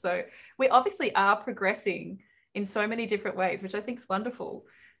all. So we obviously are progressing in so many different ways, which I think is wonderful.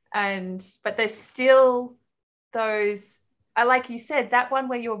 But there's still those, like you said, that one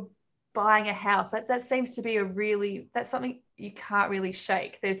where you're buying a house, that seems to be that's something you can't really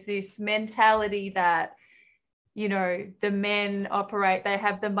shake. There's this mentality that, the men operate, they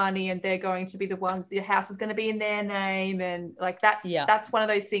have the money and they're going to be the ones, the house is going to be in their name. And like, that's one of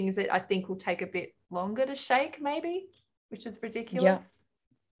those things that I think will take a bit longer to shake, maybe, which is ridiculous.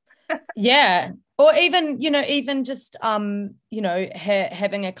 Yeah. Or even just, having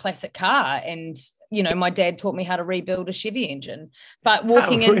a classic car. And, my dad taught me how to rebuild a Chevy engine, but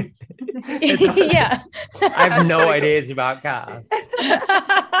walking in. Yeah. I have no ideas about cars.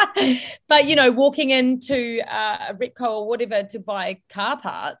 But, walking into a Repco or whatever to buy car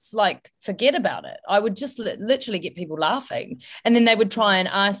parts, like, forget about it. I would just literally get people laughing. And then they would try and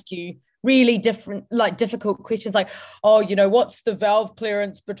ask you really difficult questions, like, oh, what's the valve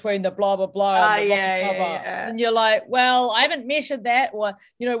clearance between the blah blah blah and the rocket cover? And you're like, well, I haven't measured that, or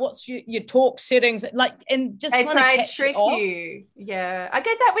what's your torque settings, like, and just they try to trick you. I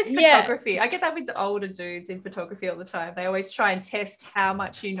get that with photography. I get that with the older dudes in photography all the time. They always try and test how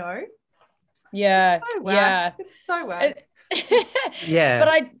much you know. It's so whack. But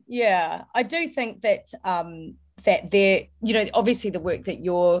I do think that that there, obviously the work that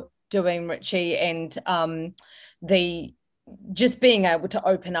you're doing, Richie, and the just being able to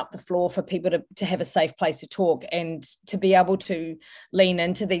open up the floor for people to have a safe place to talk and to be able to lean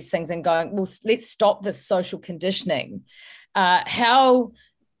into these things and going, well, let's stop this social conditioning. Are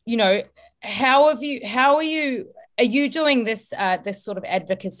you doing this this sort of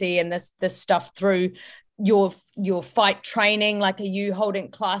advocacy and this stuff through your fight training? Like, are you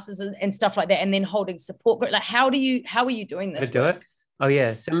holding classes and stuff like that, and then holding support group? Like, how are you doing this? To do it? Oh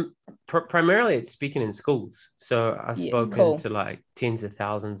yeah, so primarily it's speaking in schools. So I've spoken to like tens of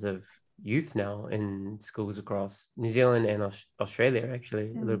thousands of youth now in schools across New Zealand and Australia,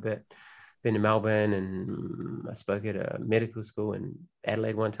 actually, a little bit. Been to Melbourne, and I spoke at a medical school in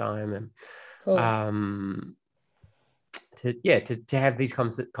Adelaide one time, and cool. to have these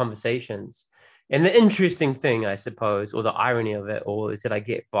conversations. And the interesting thing, I suppose, or the irony of it all, is that I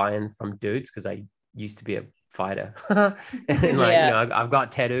get buy-in from dudes because I used to be a fighter, and like I've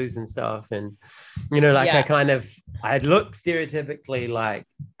got tattoos and stuff, and I look stereotypically like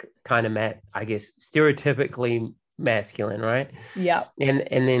kind of stereotypically masculine, right? Yeah. And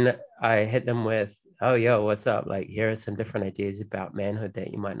then I hit them with, oh, yo, what's up? Like, here are some different ideas about manhood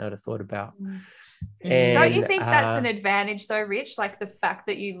that you might not have thought about. And don't you think that's an advantage though, Rich? Like the fact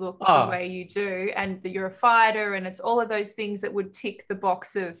that you look the way you do, and that you're a fighter, and it's all of those things that would tick the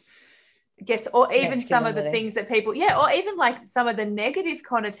box of, I guess, or even some of the things that people, or even like some of the negative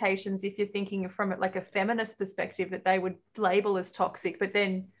connotations, if you're thinking from it like a feminist perspective, that they would label as toxic, but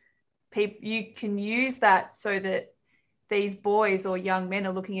then you can use that so that these boys or young men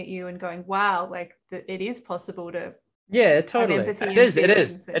are looking at you and going, wow, like it is possible to totally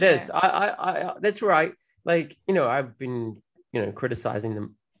it is I that's right. Like, I've been criticizing the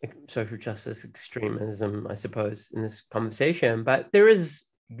social justice extremism, I suppose, in this conversation, but there is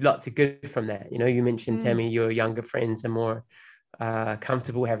lots of good from that. You mentioned, Tammy, your younger friends are more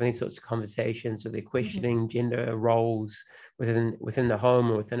comfortable having these sorts of conversations, or they're questioning gender roles within the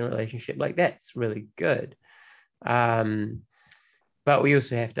home or within a relationship. Like, that's really good. But we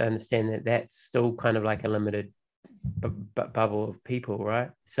also have to understand that that's still kind of like a limited bubble of people,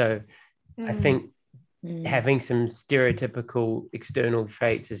 right? So I think having some stereotypical external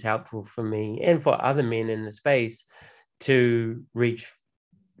traits is helpful for me and for other men in the space to reach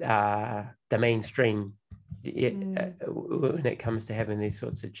the mainstream when it comes to having these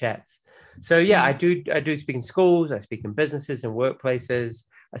sorts of chats. So I do speak in schools, I speak in businesses and workplaces.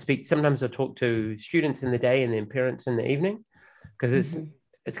 Sometimes I talk to students in the day and then parents in the evening, because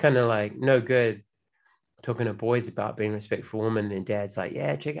it's kind of like no good talking to boys about being respectful women and dad's like,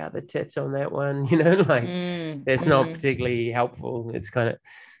 yeah, check out the tits on that one, that's not particularly helpful. It's kind of,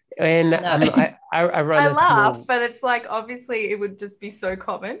 and I run a laugh small... but it's like, obviously it would just be so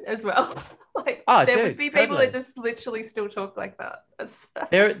common as well. Like would be people that just literally still talk like that.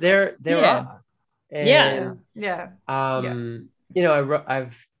 There are. And,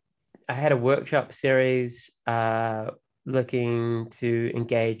 I had a workshop series looking to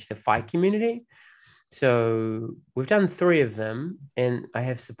engage the FI community. So we've done 3 of them, and I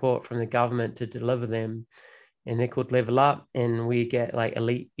have support from the government to deliver them, and they're called Level Up, and we get like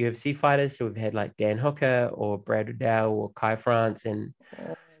elite UFC fighters. So we've had like Dan Hooker or Brad Riddell or Kai France, and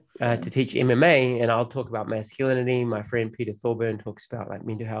to teach MMA, and I'll talk about masculinity. My friend Peter Thorburn talks about like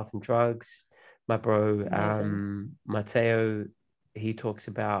mental health and drugs. My bro Mateo, he talks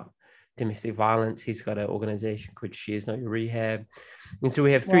about domestic violence. He's got an organization called Shares Not Your Rehab. And so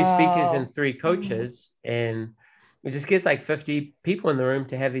we have 3 speakers and 3 coaches, and it just gets like 50 people in the room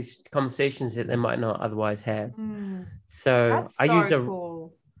to have these conversations that they might not otherwise have. So I use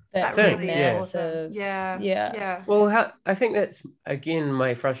cool. That's really massive. Yeah. Well, I think that's, again,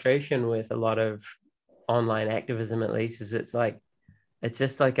 my frustration with a lot of online activism, at least, is it's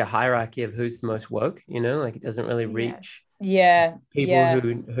just like a hierarchy of who's the most woke, like it doesn't really reach people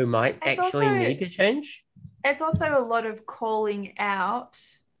who might need to change. It's also a lot of calling out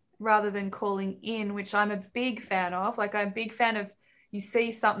rather than calling in, which I'm a big fan of. Like, I'm a big fan of, you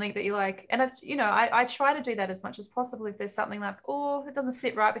see something that you like, and I try to do that as much as possible. If there's something like, oh, it doesn't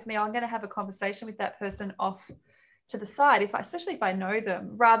sit right with me, I'm going to have a conversation with that person off to the side, especially if I know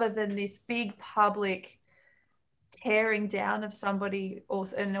them, rather than this big public tearing down of somebody or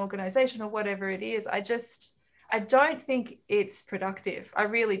an organization or whatever it is. I don't think it's productive. I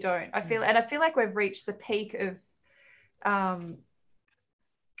really don't. I feel like we've reached the peak of,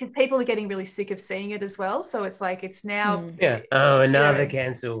 because people are getting really sick of seeing it as well. So it's like, it's now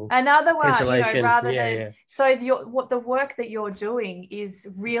another one, rather than so the work that you're doing is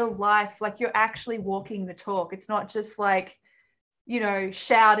real life. Like, you're actually walking the talk. It's not just like,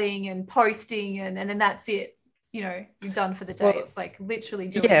 shouting and posting and then that's it. You're done for the day. It's like literally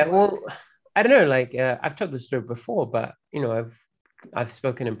doing I don't know, like I've told this story before, but I've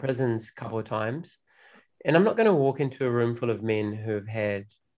spoken in prisons a couple of times, and I'm not going to walk into a room full of men who have had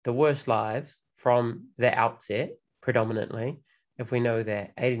the worst lives from the outset, predominantly, if we know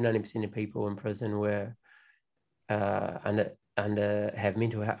that 80-90% of people in prison were have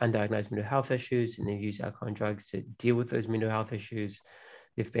undiagnosed mental health issues, and they've used alcohol and drugs to deal with those mental health issues.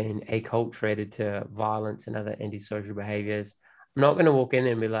 They've been acculturated to violence and other antisocial behaviors. I'm not going to walk in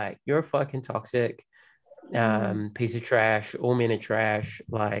there and be like, you're fucking toxic. piece of trash, all men are trash,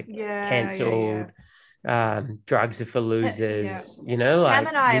 like cancelled. Drugs are for losers. You know, Tam like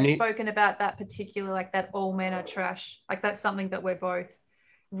and I have spoken about that particular, like that all men are trash. Like that's something that we're both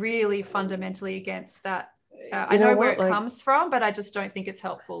really fundamentally against. That I know where it comes from, but I just don't think it's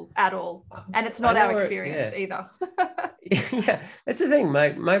helpful at all, and it's not our experience either. Yeah, that's the thing.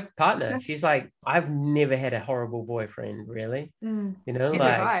 My partner, she's like, I've never had a horrible boyfriend, really. You know,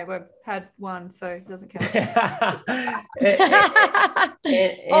 like we've had one, so it doesn't count.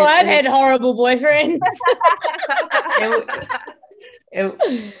 I've had horrible boyfriends.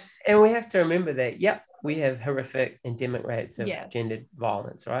 and we have to remember that. Yep, we have horrific endemic rates of gendered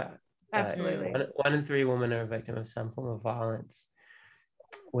violence, right? Absolutely. 1 in 3 women are a victim of some form of violence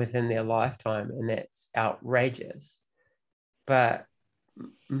within their lifetime, and that's outrageous. But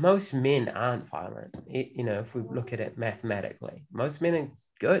most men aren't violent. You know, if we look at it mathematically, most men are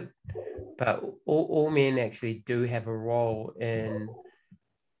good, but all men actually do have a role in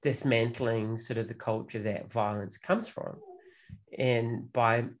dismantling sort of the culture that violence comes from. And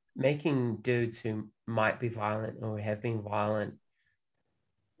by making dudes who might be violent or have been violent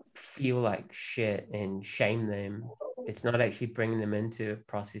feel like shit and shame them, it's not actually bringing them into a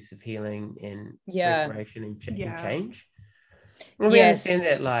process of healing and reparation and change. Well, we understand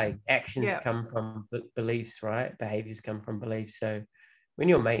that like actions come from beliefs, right? Behaviors come from beliefs. So when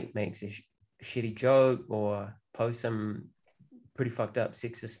your mate makes a shitty joke or posts some pretty fucked up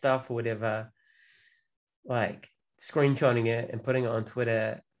sexist stuff or whatever, like screenshotting it and putting it on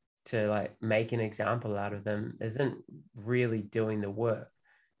Twitter to like make an example out of them isn't really doing the work.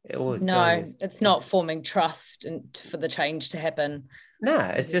 It's not forming trust and for the change to happen. No,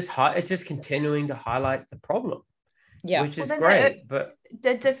 it's just continuing to highlight the problem. Yeah, which is great, but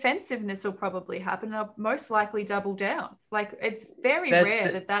the defensiveness will probably happen. They'll most likely double down. Like it's very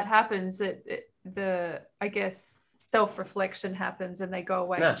rare that happens. That the I guess self-reflection happens and they go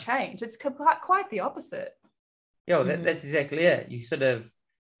away and change. It's quite the opposite. Yeah, that's exactly it. You sort of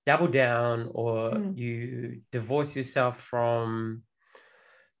double down, or you divorce yourself from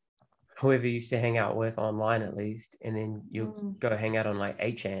whoever you used to hang out with online, at least, and then you'll go hang out on like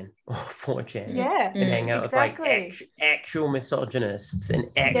 8chan or 4chan and hang out with like actual misogynists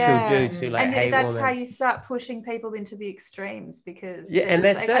and actual dudes who like hate that's women. How you start pushing people into the extremes, because and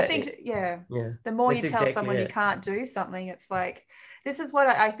that's like, I think the more you tell someone you can't do something, it's like, this is what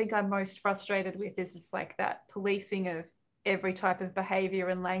I think I'm most frustrated with, is it's like that policing of every type of behavior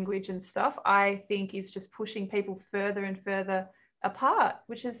and language and stuff, I think is just pushing people further and further apart,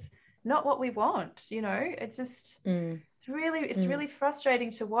 which is not what we want. You know, it's just it's really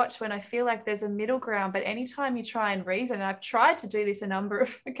frustrating to watch when I feel like there's a middle ground. But anytime you try and reason, and I've tried to do this a number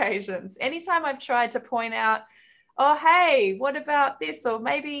of occasions, anytime I've tried to point out, oh hey, what about this, or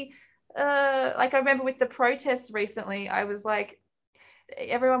maybe like I remember with the protests recently, I was like,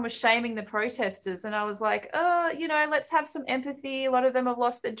 everyone was shaming the protesters, and I was like, oh, you know, let's have some empathy, a lot of them have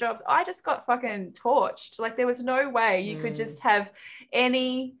lost their jobs. I just got fucking torched. Like there was no way you could just have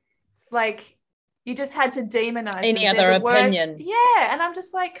any, like, you just had to demonize any other opinion. Yeah. And I'm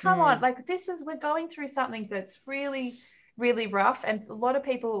just like, come on, like we're going through something that's really, really rough. And a lot of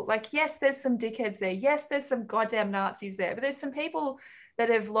people, like, yes, there's some dickheads there. Yes, there's some goddamn Nazis there, but there's some people that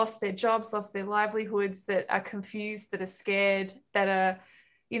have lost their jobs, lost their livelihoods, that are confused, that are scared, that are,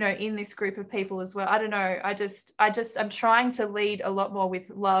 you know, in this group of people as well. I don't know. I'm trying to lead a lot more with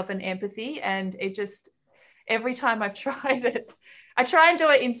love and empathy. And it just, every time I've tried it, I try and do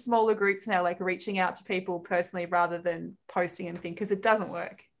it in smaller groups now, like reaching out to people personally rather than posting anything, because it doesn't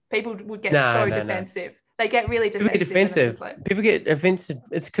work. People would get defensive. They get really defensive. People get defensive.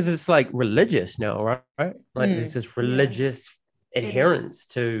 It's because it's like religious now, right? Like there's this religious adherence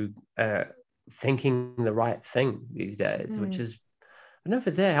to thinking the right thing these days, which is, I don't know if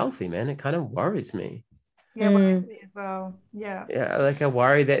it's that healthy, man. It kind of worries me. Yeah, worries me as well. Yeah. Yeah, like I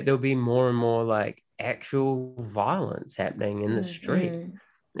worry that there'll be more and more like actual violence happening in the street.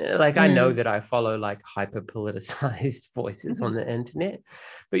 Like I know that I follow like hyper politicized voices on the internet,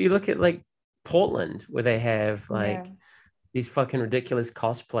 but you look at like Portland, where they have like these fucking ridiculous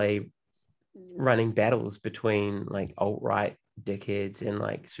cosplay running battles between like alt-right dickheads and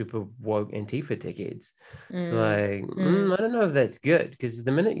like super woke Antifa dickheads. So like I don't know if that's good, because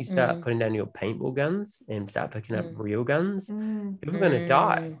the minute you start putting down your paintball guns and start picking up real guns, people are going to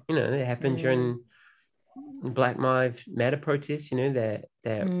die. You know, that happened during Black Lives Matter protests. You know,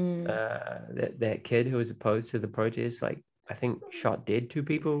 that kid who was opposed to the protest, like I think shot dead 2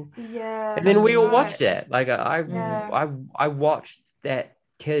 people. Yeah, and then we all watched that. Like I watched that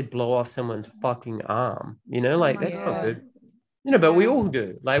kid blow off someone's fucking arm. You know, like that's not good. You know, but we all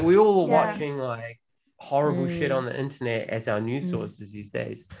do. Like we all are watching like horrible shit on the internet as our news sources these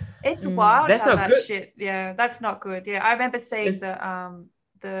days. It's wild. That's how not that good. Shit. Yeah, that's not good. Yeah, I remember seeing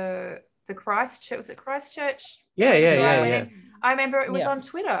the Christchurch. Was it Christchurch? Yeah. I remember it was on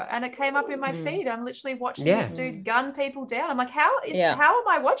Twitter and it came up in my feed. I'm literally watching this dude gun people down. I'm like, how am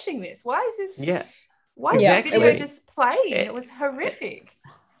I watching this? Why is this? Yeah. Why is the video just playing? It was horrific.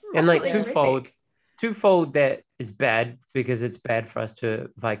 And like twofold that is bad because it's bad for us to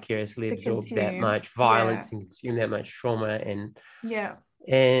vicariously absorb that much violence and consume that much trauma. And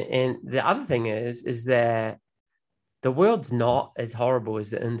the other thing is that the world's not as horrible as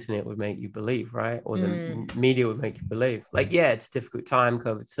the internet would make you believe, right? Or the media would make you believe. Like, yeah, it's a difficult time.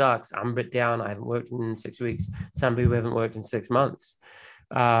 COVID sucks. I'm a bit down. I haven't worked in 6 weeks. Some people haven't worked in 6 months.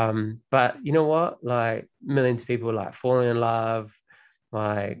 But you know what? Like, millions of people like falling in love,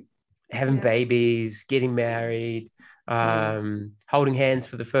 like having babies, getting married, holding hands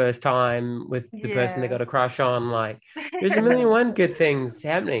for the first time with the person they got a crush on. Like, there's a million one good things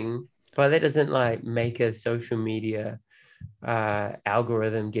happening. But that doesn't like make a social media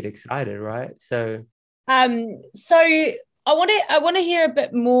algorithm get excited, right? So I want to hear a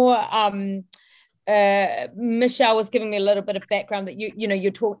bit more. Michelle was giving me a little bit of background that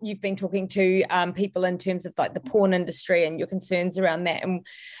you've been talking to people in terms of like the porn industry and your concerns around that.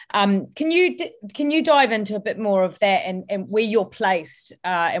 And can you dive into a bit more of that and where you're placed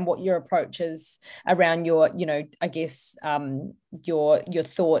and what your approach is around your, I guess, your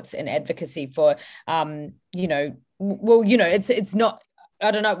thoughts and advocacy for, it's not,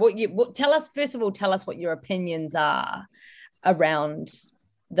 I don't know, tell us what your opinions are around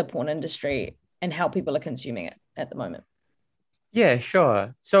the porn industry and how people are consuming it at the moment. Yeah,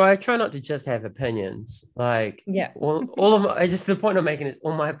 sure. So I try not to just have opinions. Like, all of my, just the point I'm making is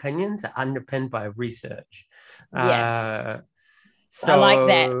all my opinions are underpinned by research. Yes. So I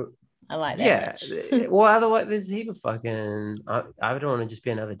like that. Yeah. Well, otherwise, there's a heap of fucking. I don't want to just be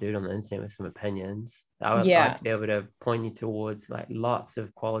another dude on the internet with some opinions. I would like to be able to point you towards like lots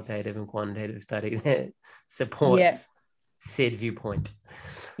of qualitative and quantitative study that supports said viewpoint.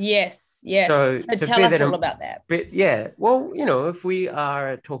 Yes. So tell us all about that. But yeah, well, if we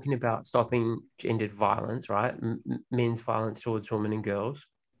are talking about stopping gendered violence, right? Men's violence towards women and girls,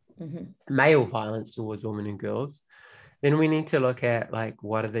 male violence towards women and girls, then we need to look at like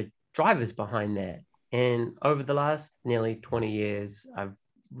what are the drivers behind that. And over the last nearly 20 years, I've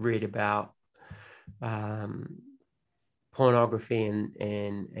read about pornography and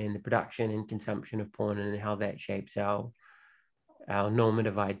the production and consumption of porn and how that shapes our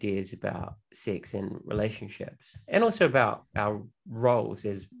normative ideas about sex and relationships, and also about our roles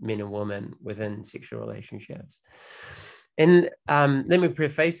as men and women within sexual relationships. And let me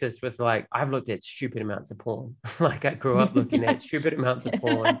preface this with like, I've looked at stupid amounts of porn. Like, I grew up looking at stupid amounts of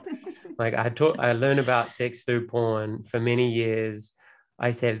porn. Like, I learned about sex through porn for many years. I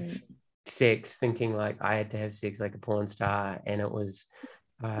used to have sex thinking like I had to have sex like a porn star, and it was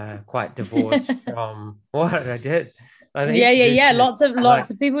quite divorced from what I did. Lots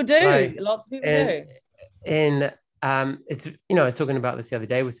of people do. And it's, I was talking about this the other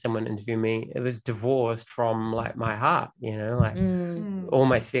day with someone interviewing me. It was divorced from like my heart, all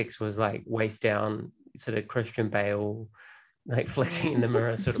my sex was like waist down, sort of Christian Bale, like flexing in the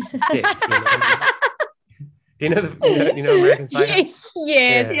mirror sort of sex. Do you know American Psycho?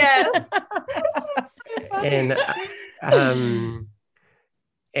 Yes.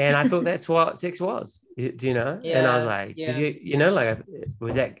 And I thought that's what sex was, do you know? And I was like, did you, like,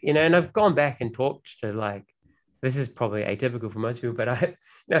 was that, and I've gone back and talked to like, this is probably atypical for most people, but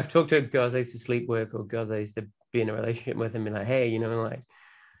I've talked to girls I used to sleep with or girls I used to be in a relationship with and be like, hey, like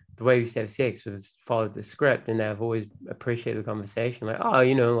the way we used to have sex was followed the script, and I've always appreciated the conversation. Like, oh,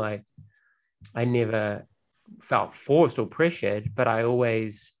 like I never felt forced or pressured, but I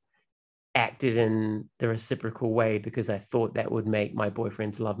always acted in the reciprocal way because I thought that would make my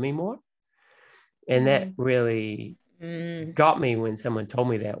boyfriends love me more. And that really got me when someone told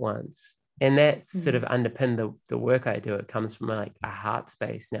me that once. And that sort of underpinned the work I do. It comes from like a heart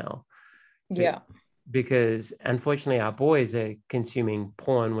space now. Yeah. Because unfortunately our boys are consuming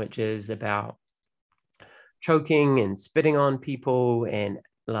porn, which is about choking and spitting on people and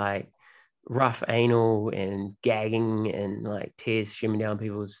like rough anal and gagging and like tears streaming down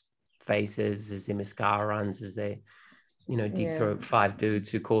people's faces as their mascara runs, as they deep throat 5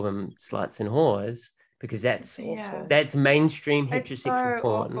 dudes who call them sluts and whores, because that's mainstream heterosexual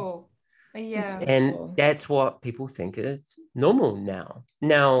porn. Awful. And that's what people think is normal now.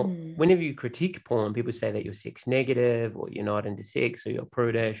 Whenever you critique porn, people say that you're sex negative or you're not into sex or you're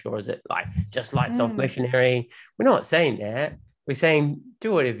prudish, or is it like just lights off missionary? We're not saying that. we're saying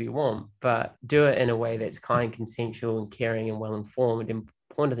do whatever you want, but do it in a way that's kind, consensual, and caring and well-informed. And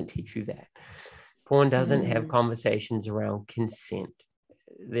porn doesn't teach you that. Porn doesn't have conversations around consent.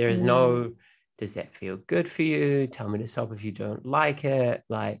 There is no, does that feel good for you? Tell me to stop if you don't like it.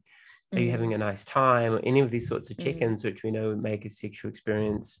 Like, are you having a nice time? Or any of these sorts of check-ins, which we know make a sexual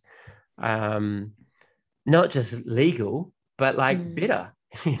experience not just legal, but like better,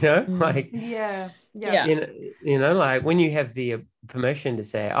 like, like when you have the permission to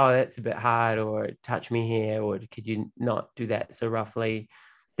say, oh, that's a bit hard, or touch me here, or could you not do that so roughly,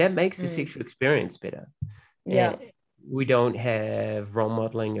 that makes the sexual experience better. And we don't have role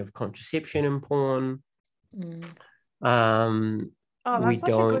modeling of contraception in porn. That's such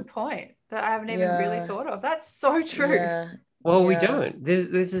a good point that I haven't even really thought of. That's so true. Well, we don't.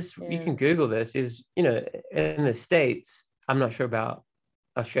 There's this, you can Google this, is, in the States, I'm not sure about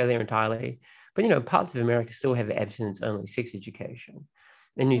Australia entirely, but, parts of America still have abstinence-only sex education.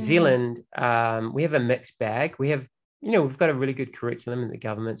 In New Zealand, we have a mixed bag. We have, we've got a really good curriculum that the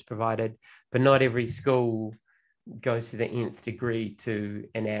government's provided, but not every school goes to the nth degree to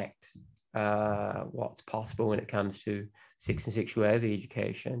enact what's possible when it comes to sex and sexuality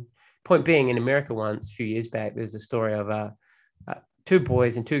education. Point being, in America once, a few years back, there's a story of two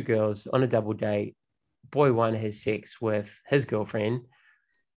boys and two girls on a double date. Boy one has sex with his girlfriend,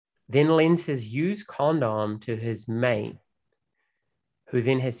 then lends his used condom to his mate, who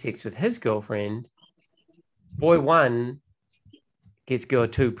then has sex with his girlfriend. Boy one gets girl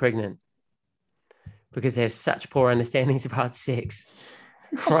two pregnant because they have such poor understandings about sex,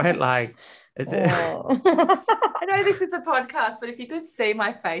 right? Like, I know this is a podcast, but if you could see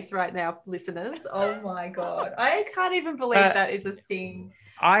my face right now, listeners, oh my God, I can't even believe that is a thing.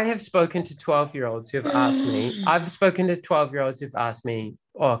 I have spoken to 12-year-olds who have asked me,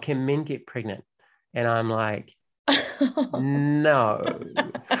 oh, can men get pregnant? And I'm like, no,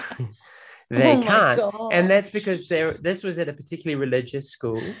 they can't. And that's because this was at a particularly religious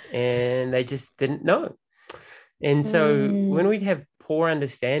school and they just didn't know. And so when we have poor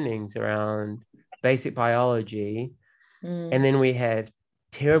understandings around basic biology, and then we have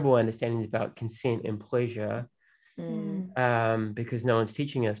terrible understandings about consent and pleasure, because no one's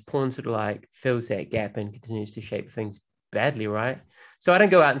teaching us, porn sort of like fills that gap and continues to shape things badly, right? So I don't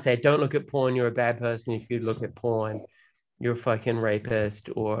go out and say, don't look at porn, you're a bad person. If you look at porn, you're a fucking rapist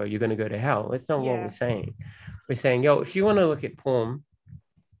or you're going to go to hell. That's not what we're saying. We're saying, if you want to look at porn,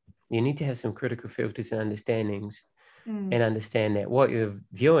 you need to have some critical filters and understandings and understand that what you're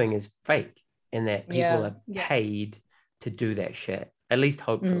viewing is fake and that people are paid to do that shit, at least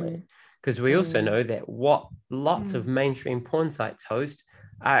hopefully. Because we also know that what lots of mainstream porn sites host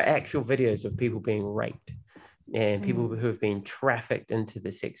are actual videos of people being raped and people who have been trafficked into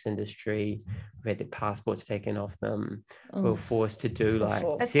the sex industry, who've had their passports taken off them, who are forced to do like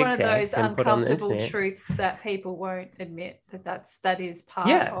sex acts and put on the internet. It's one of those uncomfortable truths that people won't admit that is part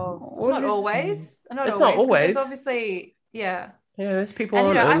of. Not always. Not always. Obviously, there's people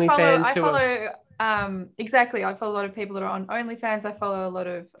on OnlyFans. I follow exactly. I follow a lot of people that are on OnlyFans. I follow a lot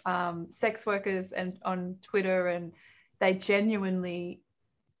of sex workers and on Twitter, and they genuinely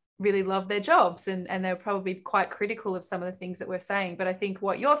really love their jobs, and they're probably quite critical of some of the things that we're saying. But I think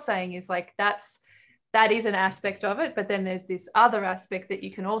what you're saying is like that is an aspect of it, but then there's this other aspect that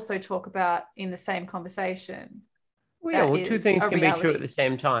you can also talk about in the same conversation. Two things can be true at the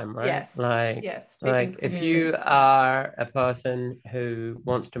same time, right? Yes. Like if you are a person who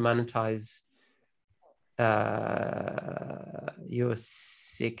wants to monetize your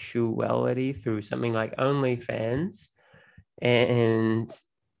sexuality through something like OnlyFans, and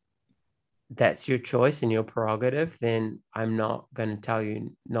that's your choice and your prerogative, then I'm not going to tell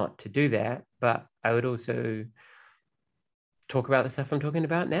you not to do that. But I would also talk about the stuff I'm talking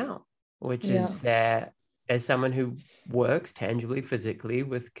about now, which is that as someone who works tangibly, physically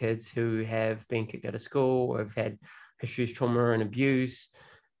with kids who have been kicked out of school or have had histories, trauma and abuse,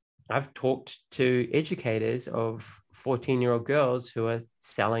 I've talked to educators of 14-year-old girls who are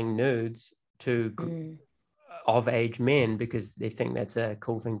selling nudes to of-age men because they think that's a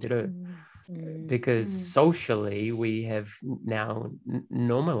cool thing to do. Because socially we have now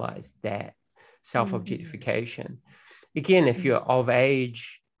normalized that self-objectification. Again, if you're of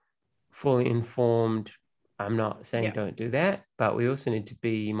age, fully informed, I'm not saying don't do that, but we also need to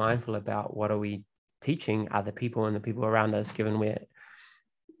be mindful about what are we teaching other people and the people around us, given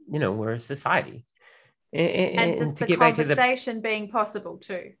we're a society. And to get back to the conversation being possible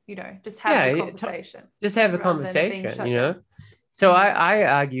too, just have the conversation. Just have the conversation, So I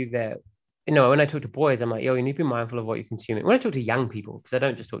argue that when I talk to boys, I'm like, yo, you need to be mindful of what you're consuming. When I talk to young people, because I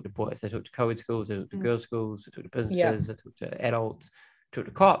don't just talk to boys, I talk to co-ed schools, I talk to girls' schools, I talk to businesses, I talk to adults, I talk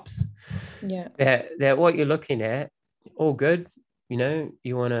to cops. Yeah. That what you're looking at, all good. You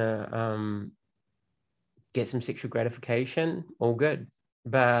want to get some sexual gratification, all good.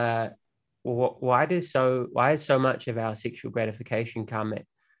 But why is so much of our sexual gratification come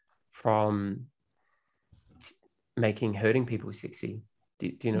from hurting people sexy?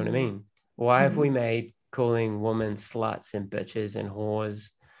 Do you know what I mean? Why have we made calling women sluts and bitches and whores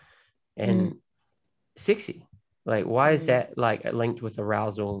and sexy? Like, why is that like linked with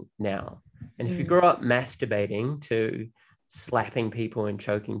arousal now? And if you grow up masturbating to slapping people and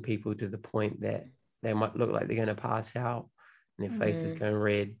choking people to the point that they might look like they're going to pass out and their face is going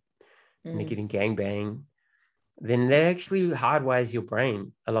red and they're getting gangbang, then that actually hardwires your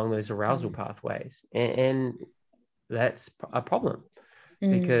brain along those arousal pathways. And that's a problem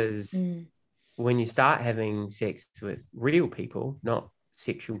because when you start having sex with real people, not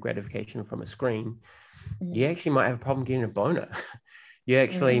sexual gratification from a screen, you actually might have a problem getting a boner. You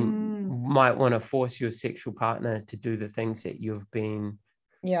actually might want to force your sexual partner to do the things that you've been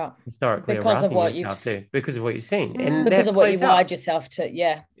historically because of what yourself to, because of what you've seen, and because of what you wired yourself to.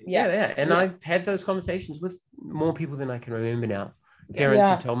 And I've had those conversations with more people than I can remember now. Parents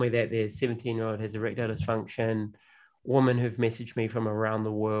have told me that their 17-year-old has erectile dysfunction. Women who've messaged me from around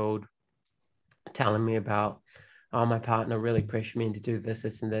the world telling me about, oh, my partner really pressured me into do this,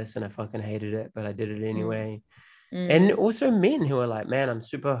 and this, and I fucking hated it, but I did it anyway. And also men who are like, man, I'm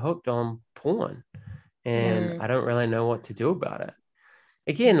super hooked on porn and I don't really know what to do about it.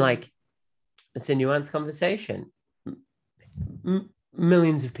 Again, like, it's a nuanced conversation.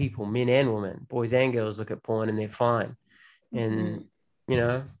 Millions of people, men and women, boys and girls, look at porn and they're fine. And,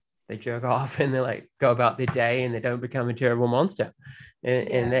 they jerk off and they like go about their day and they don't become a terrible monster.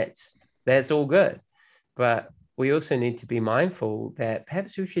 And that's all good. But we also need to be mindful that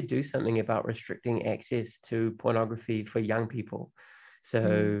perhaps we should do something about restricting access to pornography for young people.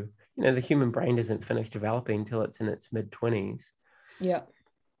 So, the human brain doesn't finish developing until it's in its mid-20s. Yeah.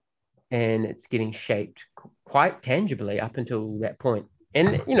 And it's getting shaped quite tangibly up until that point.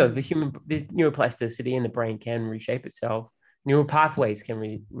 And, the neuroplasticity in the brain can reshape itself. Neural pathways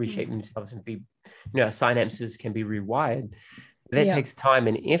can reshape themselves and be, synapses can be rewired. That takes time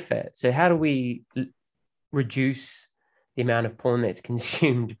and effort. So how do we reduce the amount of porn that's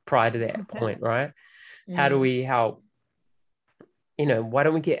consumed prior to that point, right? How do we help? Why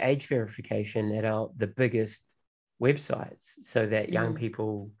don't we get age verification at the biggest websites so that young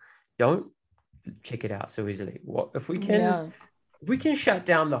people don't check it out so easily? What if we can? If we can shut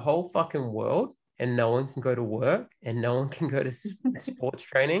down the whole fucking world and no one can go to work and no one can go to sports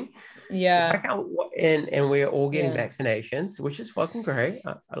training, and we're all getting vaccinations, which is fucking great.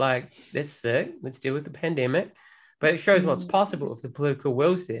 Like, that's sick. Let's deal with the pandemic, but it shows what's possible if the political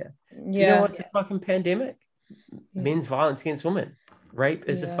will's there. You know what's a fucking pandemic? Men's violence against women. Rape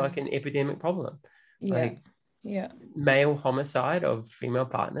is a fucking epidemic problem. Male homicide of female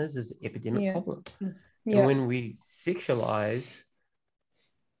partners is an epidemic problem. And when we sexualize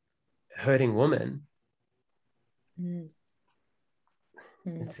hurting women,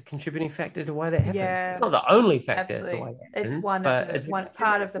 it's a contributing factor to why that happens. It's not the only factor to why that happens. It's one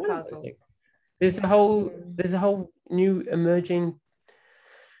part of the puzzle. There's a whole new emerging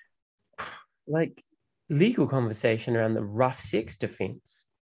like legal conversation around the rough sex defense.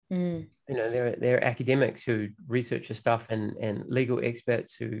 There are academics who research this stuff and legal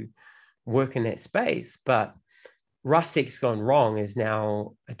experts who work in that space, but rough sex gone wrong is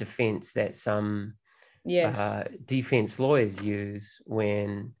now a defense that some defense lawyers use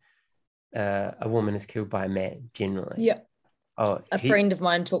when a woman is killed by a man, generally. A friend of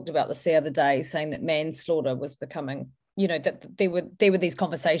mine talked about this the other day, saying that manslaughter was becoming, that there were these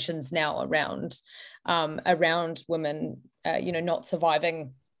conversations now around women not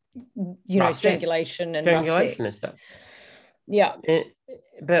surviving strangulation and rough sex and stuff.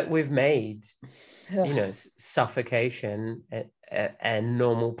 But we've made suffocation a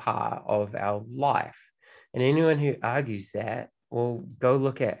normal part of our life, and anyone who argues that, well, go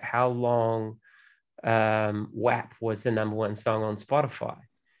look at how long WAP was the number one song on Spotify.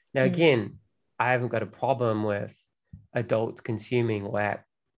 Now, again, I haven't got a problem with adults consuming WAP.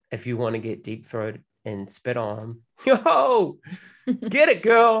 If you want to get deep throated and spit on, yo, get it,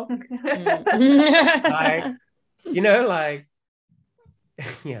 girl.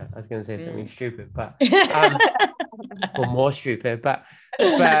 Yeah, I was going to say something stupid, but or more stupid, but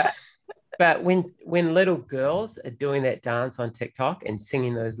when little girls are doing that dance on TikTok and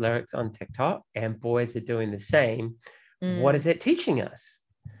singing those lyrics on TikTok, and boys are doing the same, what is it teaching us?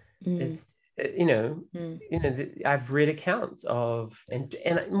 It's I've read accounts of, and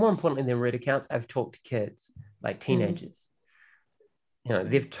more importantly than read accounts, I've talked to kids, like teenagers.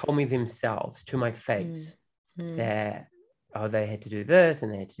 They've told me themselves to my face that they had to do this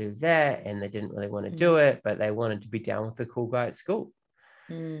and they had to do that, and they didn't really want to do it, but they wanted to be down with the cool guy at school.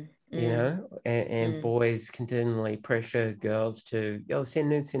 And boys continually pressure girls to send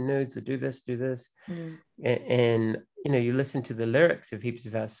nudes, or do this. And you listen to the lyrics of heaps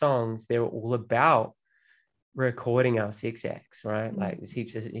of our songs, they're all about recording our sex acts, right? Like there's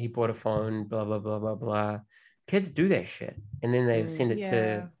heaps of, he bought a phone, blah blah blah blah blah. Kids do that shit, and then they send it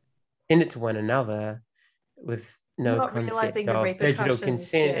to one another with no not concept of digital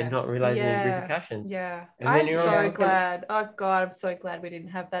consent and not realizing the repercussions. Yeah. And I'm so glad. Oh God, I'm so glad we didn't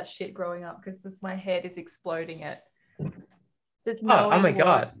have that shit growing up, because my head is exploding it. Just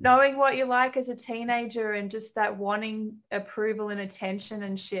knowing what you like as a teenager, and just that wanting approval and attention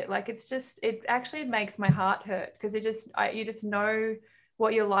and shit. Like it actually makes my heart hurt, because you just know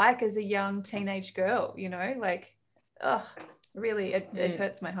what you're like as a young teenage girl, like, really, it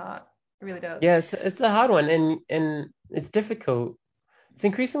hurts my heart. It really does. Yeah, it's a hard one, and it's difficult. It's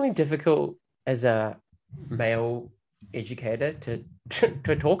increasingly difficult as a male educator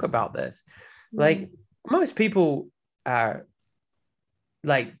to talk about this. Like most people are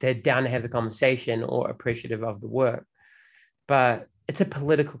like, they're down to have the conversation or appreciative of the work, but it's a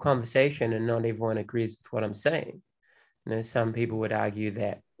political conversation, and not everyone agrees with what I'm saying. Some people would argue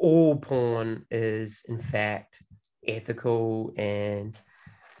that all porn is in fact ethical and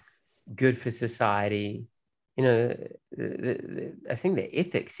good for society. I think the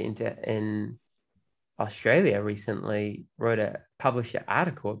Ethics Centre in Australia recently published an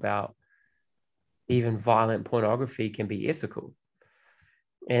article about even violent pornography can be ethical.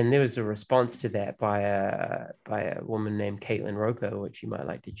 And there was a response to that by a woman named Caitlin Roper, which you might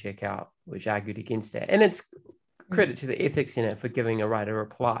like to check out, which argued against that. And it's credit to the Ethics Centre for giving a right a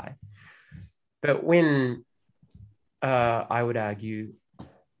reply. But when I would argue,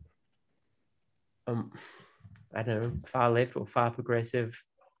 I don't know, far left or far progressive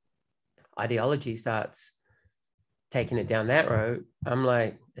ideology starts taking it down that road, I'm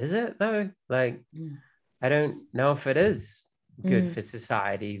like, is it though? Like, I don't know if it is good for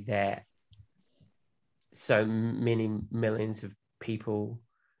society that so many millions of people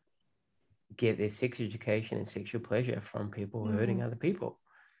get their sex education and sexual pleasure from people hurting other people.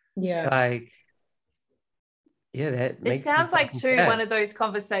 Yeah. Like, yeah, that makes it sounds like too sad. One of those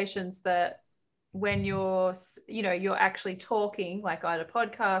conversations that when you're actually talking, like on a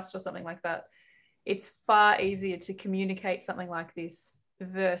podcast or something like that, it's far easier to communicate something like this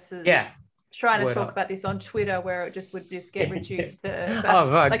versus trying to talk about this on Twitter, where it would get reduced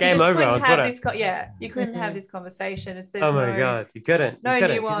to game over on Twitter. You couldn't have this conversation. My God, you couldn't.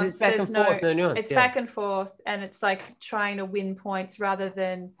 Nuance. It's back and forth, no nuance. It's back and forth, and it's like trying to win points rather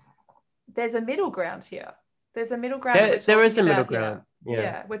than there's a middle ground here. There's a middle ground. There is a middle ground.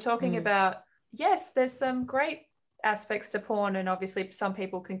 Yeah, we're talking about, yes, there's some great aspects to porn, and obviously some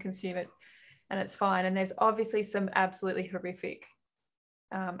people can consume it and it's fine. And there's obviously some absolutely horrific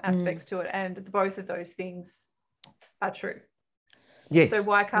aspects to it. And both of those things are true. Yes. So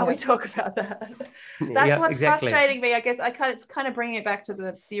why can't we talk about that? That's what's frustrating me. I guess it's kind of bringing it back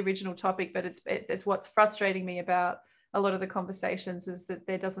to the original topic, but it's what's frustrating me about a lot of the conversations is that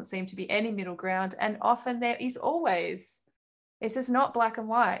there doesn't seem to be any middle ground. And often there is always, it's just not black and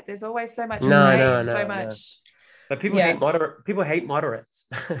white. There's always so much much. But people hate moderates.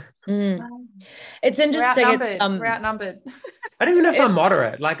 We're It's interesting. we're outnumbered. I don't even know if I'm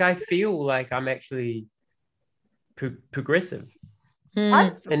moderate. Like, I feel like I'm actually progressive.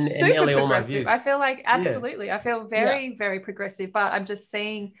 I'm in super nearly all my progressive. views. I feel like absolutely. I feel very, very progressive, but I'm just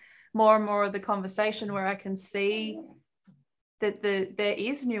seeing more and more of the conversation where I can see that there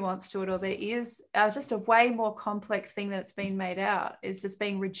is nuance to it, or there is just a way more complex thing that's been made out, is just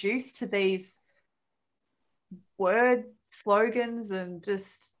being reduced to these word slogans and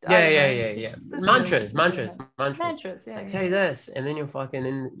just mantras. It's like, say this, and then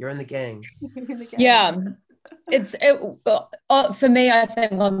you're in the gang. It's for me, I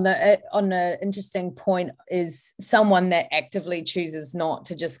think on the interesting point is someone that actively chooses not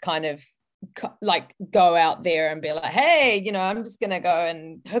to just kind of like go out there and be like, hey, I'm just gonna go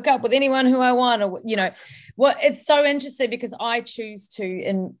and hook up with anyone who I want, or it's so interesting because I choose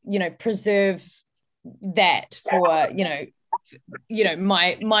to preserve that for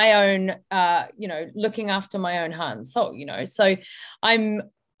my own looking after my own heart and soul, so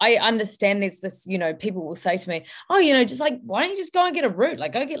I understand there's this, people will say to me, just like, why don't you just go and get a root?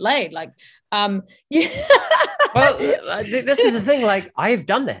 Like, go get laid. Like, Well, this is the thing. Like, I have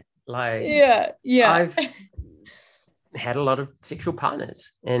done that. Like, yeah. I've had a lot of sexual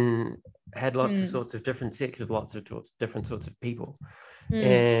partners and had lots of sorts of different sex with lots of different sorts of people.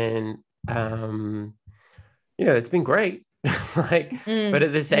 And, you know, it's been great. Like, but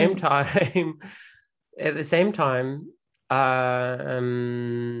at the same time,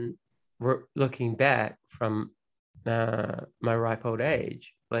 looking back from my ripe old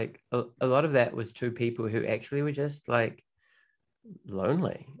age, like a lot of that was two people who actually were just like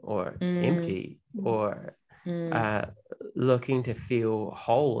lonely or empty or looking to feel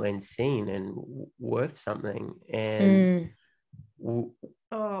whole and seen and worth something. And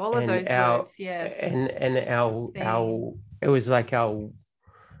all of those words, yes. And our it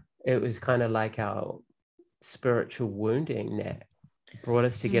was kind of like our spiritual wounding that brought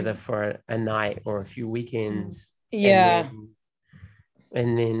us together for a night or a few weekends. And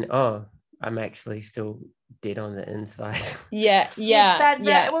then I'm actually still dead on the inside. Well,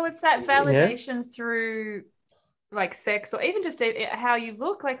 it's that validation through like sex or even just how you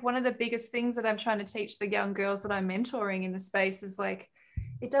look. Like one of the biggest things that I'm trying to teach the young girls that I'm mentoring in the space is like,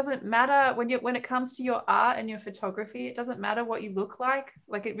 it doesn't matter when it comes to your art and your photography, it doesn't matter what you look like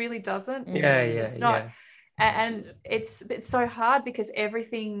it really doesn't. It's not. And it's so hard because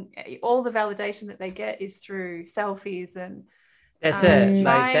all the validation that they get is through selfies and that's it.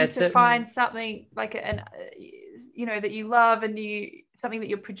 Trying to find something like you know, that you love and something that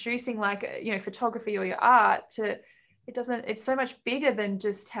you're producing, like, you know, photography or your art. It's so much bigger than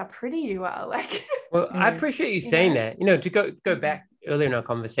just how pretty you are. Like, well, I appreciate you saying that. You know, to go back earlier in our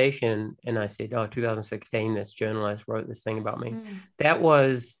conversation, and I said, 2016, this journalist wrote this thing about me. That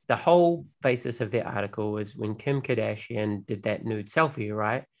was the whole basis of their article, was when Kim Kardashian did that nude selfie,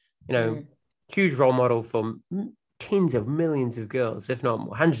 right? You know, huge role model for tens of millions of girls, if not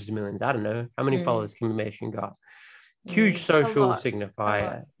more, hundreds of millions. I don't know how many followers Kim Kardashian got. Huge social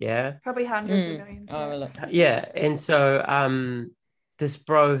signifier. Yeah, probably hundreds of millions. And so this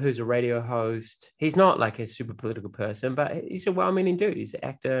bro who's a radio host, he's not like a super political person, but he's a well-meaning dude. He's an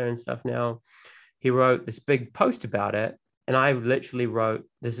actor and stuff now. He wrote this big post about it, and I literally wrote,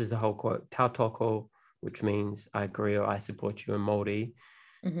 this is the whole quote, tautoko, which means I agree or I support you in Māori.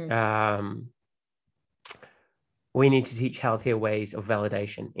 We need to teach healthier ways of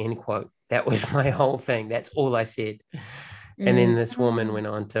validation, end quote. That was my whole thing. That's all I said. And then this woman went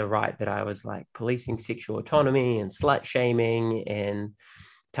on to write that I was like policing sexual autonomy and slut shaming and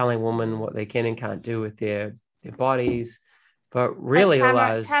telling women what they can and can't do with their bodies. But really,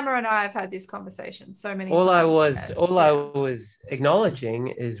 Tamara and I have had this conversation so many times. I was acknowledging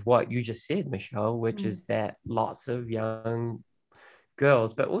is what you just said, Michelle, which is that lots of young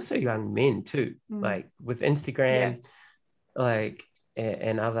girls, but also young men too, like with Instagram, like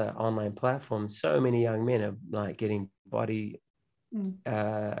and other online platforms, so many young men are like getting body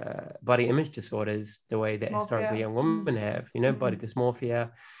image disorders the way that historically young women have, you know, body dysmorphia.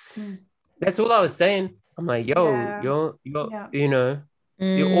 That's all I was saying. I'm like, you're you know,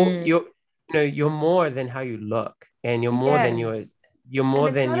 you're more than how you look, and you're more than you're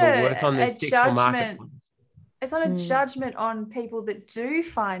more than your work on the sexual marketplace. It's not a judgment on people that do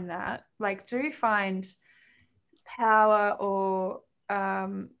find power or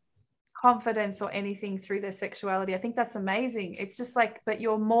confidence or anything through their sexuality. I think that's amazing. It's just like, but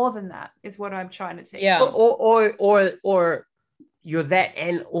you're more than that, is what I'm trying to teach. Or you're that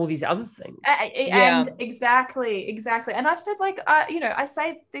and all these other things. And exactly. And I've said, like, you know, I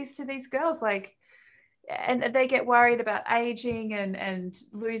say these to these girls, like, and they get worried about aging and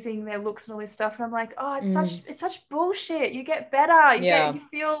losing their looks and all this stuff, and I'm like, it's such bullshit. You get better, you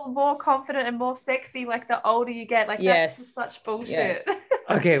feel more confident and more sexy like the older you get. Like, that's just such bullshit.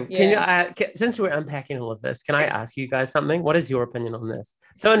 Okay, can you since we're unpacking all of this, can I ask you guys something? What is your opinion on this?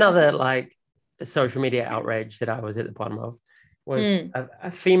 So another like social media outrage that I was at the bottom of was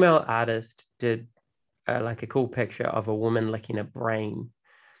a female artist did like a cool picture of a woman licking a brain.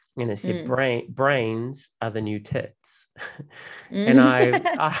 And it said, brains are the new tits. And I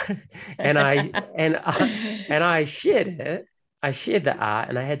shared it. I shared the art,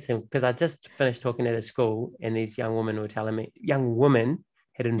 and I had some, because I just finished talking at a school, and these young women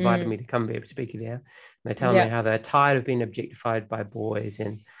had invited me to come be a speaker there. And they're telling me how they're tired of being objectified by boys,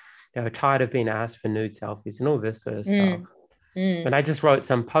 and they were tired of being asked for nude selfies and all this sort of stuff. And I just wrote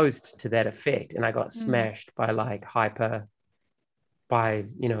some post to that effect, and I got smashed by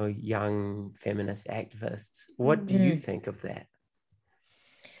you know, young feminist activists. What do you think of that?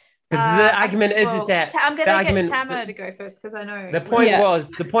 Because the argument is that I'm going to get Tamara to go first, because I know the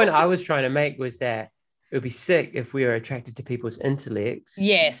point I was trying to make was that it would be sick if we were attracted to people's intellects.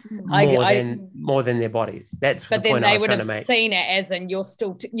 Yes, more than their bodies. That's but the then point they I was would trying have to make. seen it as in you're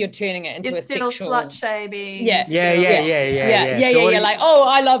turning it into it's a still sexual slut shaming. Yeah. Yeah. Like, oh,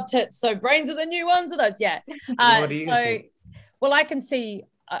 I love tits, so brains are the new ones of those. Yeah. Well, I can see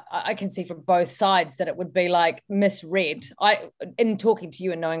from both sides that it would be like misread. In talking to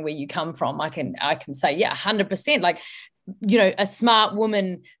you and knowing where you come from, I can say, yeah, 100%. Like, you know, a smart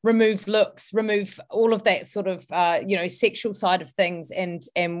woman, remove looks, remove all of that sort of, sexual side of things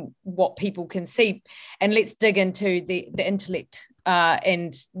and what people can see. And let's dig into the intellect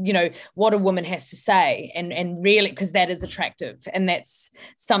and, you know, what a woman has to say and really, because that is attractive and that's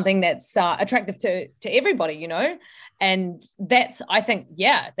something that's attractive to everybody, you know, and that's, I think,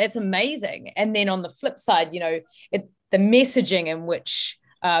 that's amazing. And then on the flip side, you know, the messaging in which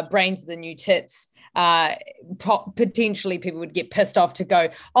brains are the new tits, potentially people would get pissed off to go,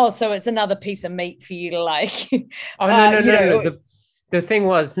 oh, so it's another piece of meat for you to like. No. The thing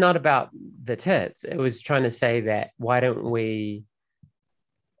was not about the tits. It was trying to say that why aren't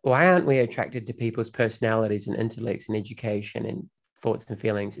we attracted to people's personalities and intellects and education and thoughts and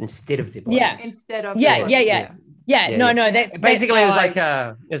feelings instead of their bodies? No, that's basically that's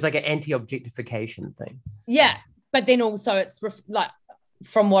it was like an anti-objectification thing. Yeah, but then also it's like,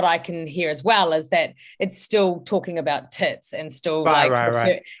 from what I can hear as well, is that it's still talking about tits and still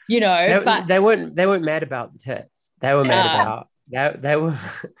right. You know, but they weren't mad about the tits. They were mad about they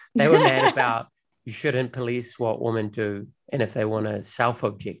were mad about you shouldn't police what women do, and if they want to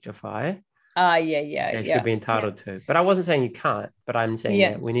self-objectify, they should be entitled to. But I wasn't saying you can't. But I'm saying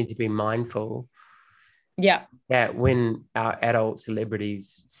that we need to be mindful. Yeah. That when our adult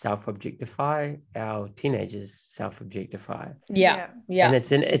celebrities self-objectify, our teenagers self-objectify. Yeah.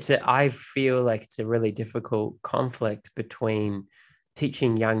 And I feel like it's a really difficult conflict between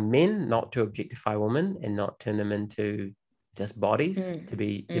teaching young men not to objectify women and not turn them into just bodies to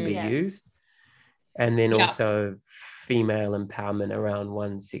be used. And then also female empowerment around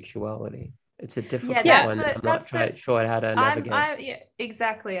one's sexuality. It's a difficult one. I'm not sure how to navigate.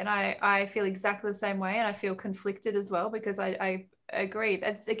 Exactly. And I feel exactly the same way. And I feel conflicted as well, because I agree.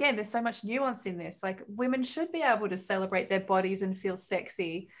 Again, there's so much nuance in this. Like, women should be able to celebrate their bodies and feel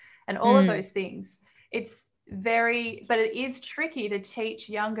sexy and all of those things. But it is tricky to teach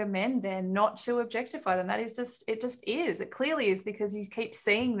younger men then not to objectify them. It clearly is, because you keep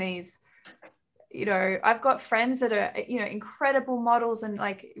seeing these, you know, I've got friends that are, you know, incredible models and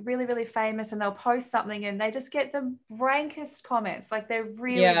like really, really famous, and they'll post something and they just get the rankest comments. Like, they're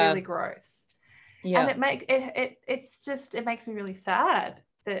really, really gross. Yeah. And it makes me really sad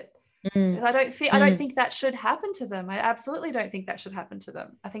that I don't think that should happen to them. I absolutely don't think that should happen to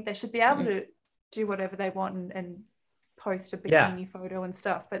them. I think they should be able to do whatever they want and post a bikini photo and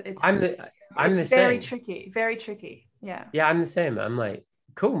stuff. But it's very tricky, very tricky. Yeah. Yeah, I'm the same. I'm like,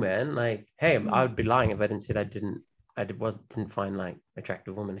 cool, man. Like, hey, I would be lying if I didn't say I didn't find like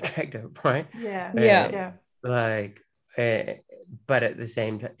attractive women attractive, right? Yeah. Like, but at the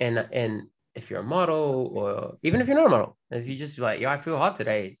same time, and if you're a model, or even if you're not a model, if you just like, I feel hot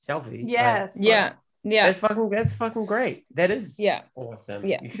today, selfie. Yes. Like, that's fucking great. That is awesome.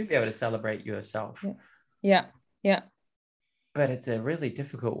 Yeah. You should be able to celebrate yourself. Yeah. But it's a really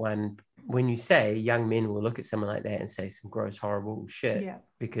difficult one when you say young men will look at someone like that and say some gross, horrible shit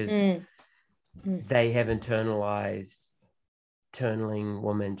because they have internalized turning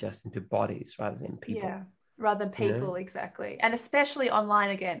women just into bodies rather than people. Yeah, rather than people, you know? Exactly. And especially online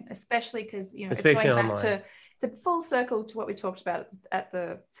again, especially because, you know, especially it's going online. back to full circle to what we talked about at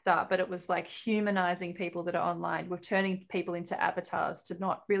the start, but it was like humanizing people that are online. We're turning people into avatars to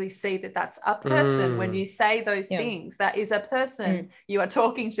not really see that that's a person. When you say those things, that is a person you are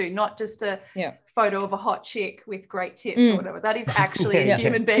talking to, not just a photo of a hot chick with great tits or whatever. That is actually a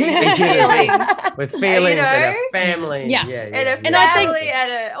human being with feelings and a family. And I think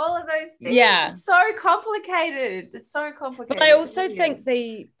all of those things. It's so complicated. But I also think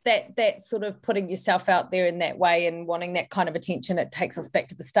that sort of putting yourself out there in that way and wanting that kind of attention, it takes us back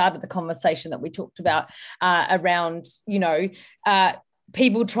to the start of the conversation that we talked about around, you know,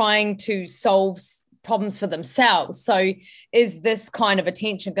 people trying to solve problems for themselves. So is this kind of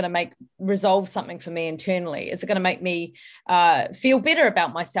attention going to resolve something for me internally? Is it going to make me feel better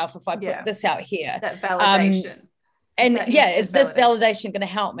about myself if I put this out here? That validation. Is this validation going to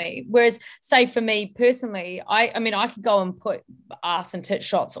help me? Whereas, say for me personally, I mean, I could go and put ass and tit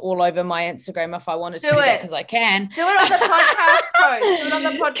shots all over my Instagram if I wanted to do that, because I can. Do it on the podcast post. Do it on the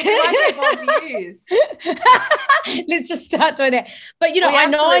podcast. I get more views. Let's just start doing that. But, you know, I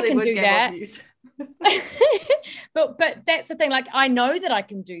know I can do that. but that's the thing. Like, I know that I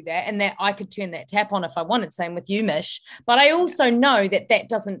can do that and that I could turn that tap on if I wanted. Same with you, Mish. But I also know that that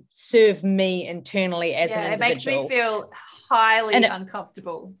doesn't serve me internally as an individual. It makes me feel highly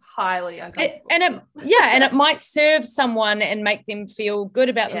uncomfortable. And it might serve someone and make them feel good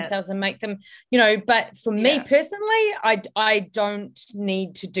about themselves and make them, but for me personally, I don't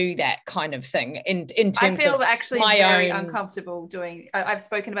need to do that kind of thing in terms of I feel actually very uncomfortable doing. I've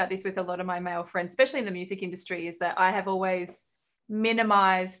spoken about this with a lot of my male friends, especially in the music industry, is that I have always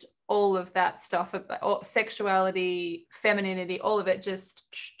minimized all of that stuff, sexuality, femininity, all of it, just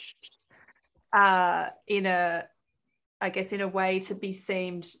in a way to be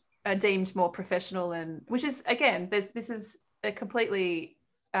deemed more professional, and which is, again, this is a completely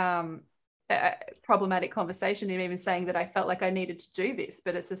problematic conversation in even saying that I felt like I needed to do this,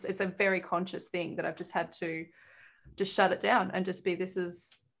 but it's a very conscious thing that I've just had to just shut it down and just be,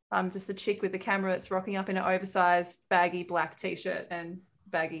 I'm just a chick with a camera that's rocking up in an oversized baggy black t-shirt and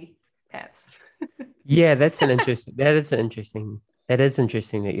baggy pants. Yeah, that is interesting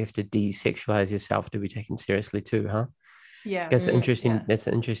that you have to desexualize yourself to be taken seriously too, huh? Yeah, that's interesting. Yeah. That's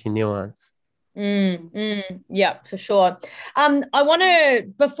an interesting nuance. Yeah, for sure. I want to,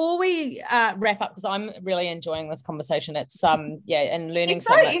 before we wrap up, because I'm really enjoying this conversation. It's and learning it's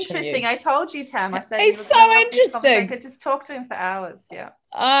so much. Interesting. I told you, Tam. I said it's so interesting. I could just talk to him for hours. Yeah,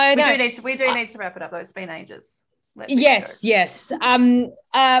 I know. We do need to wrap it up though. It's been ages. Yes.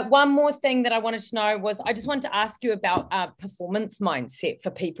 One more thing that I wanted to know was, I just wanted to ask you about performance mindset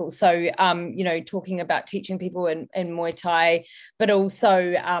for people. So, talking about teaching people in Muay Thai, but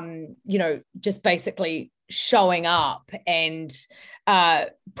also, just basically showing up and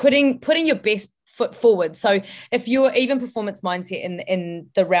putting your best foot forward. So if you're even performance mindset in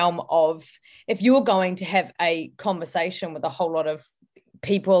the realm of, if you're going to have a conversation with a whole lot of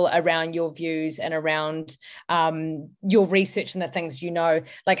people around your views and around your research and the things,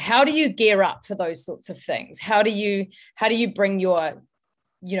 like, how do you gear up for those sorts of things? How do you bring your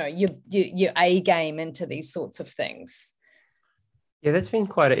A game into these sorts of things? Yeah, that's been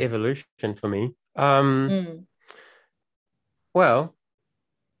quite an evolution for me. Well,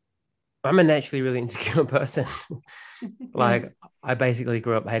 I'm a naturally really insecure person. Like, I basically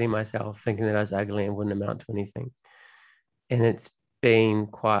grew up hating myself, thinking that I was ugly and wouldn't amount to anything. And it's been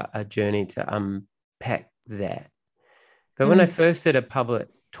quite a journey to unpack that. But when I first did a public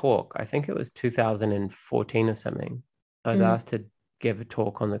talk, I think it was 2014 or something, I was asked to give a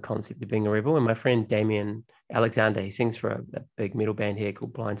talk on the concept of being a rebel. And my friend Damien Alexander, he sings for a big metal band here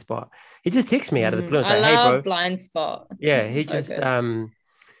called Blind Spot. He just texts me out of the blue. I love hey, bro. Blind Spot. Yeah, he just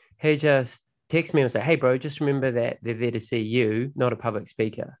texts me and say, hey, bro, just remember that they're there to see you, not a public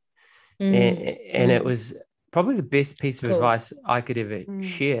speaker. And it was probably the best piece of advice I could ever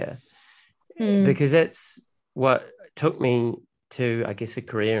share, because that's what took me to, I guess, a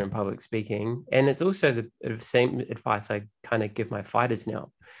career in public speaking. And it's also the same advice I kind of give my fighters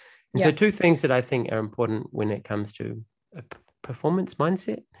now. And so two things that I think are important when it comes to a performance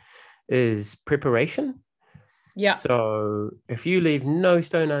mindset is preparation. Yeah. So if you leave no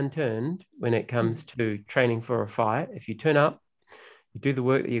stone unturned when it comes to training for a fight, if you turn up, you do the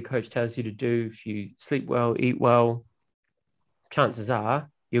work that your coach tells you to do, if you sleep well, eat well, chances are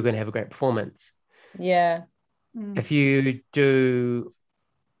you're going to have a great performance. Yeah. If you do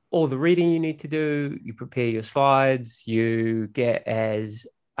all the reading you need to do, you prepare your slides, you get as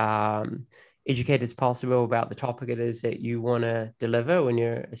educated as possible about the topic it is that you want to deliver when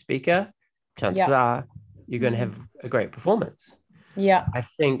you're a speaker, chances are you're going to have a great performance. Yeah. I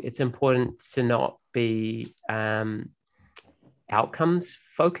think it's important to not be outcomes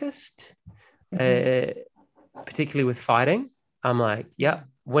focused, particularly with fighting. I'm like,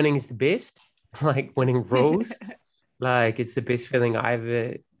 winning is the best. Like, winning rules. Like, it's the best feeling I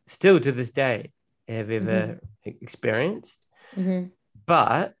ever, still to this day, have ever experienced.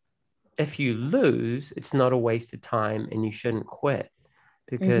 But if you lose, it's not a waste of time and you shouldn't quit,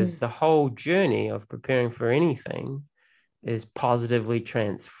 because the whole journey of preparing for anything is positively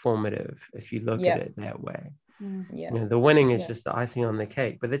transformative if you look at it that way. The winning is just the icing on the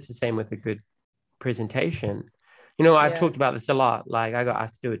cake, but that's the same with a good presentation. I've talked about this a lot. Like, I got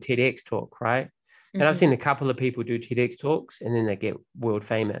asked to do a TEDx talk, right? And I've seen a couple of people do TEDx talks and then they get world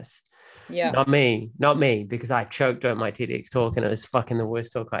famous. Yeah. Not me, because I choked at my TEDx talk and it was fucking the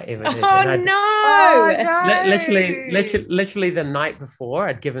worst talk I ever did. Literally the night before,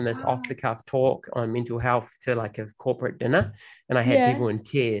 I'd given this off the cuff talk on mental health to like a corporate dinner, and I had people in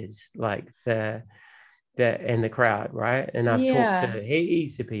tears, like in the crowd, right? And I've talked to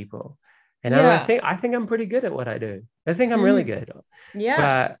heaps of people, And I think I'm pretty good at what I do. I think I'm really good.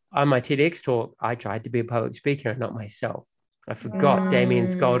 Yeah. But on my TEDx talk, I tried to be a public speaker and not myself. I forgot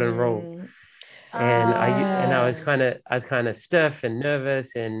Damien's golden rule. And I was kind of stiff and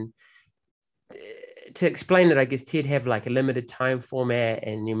nervous, and to explain it, I guess TED have like a limited time format,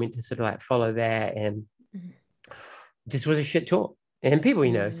 and you're meant to sort of like follow that, and just was a shit talk. And people,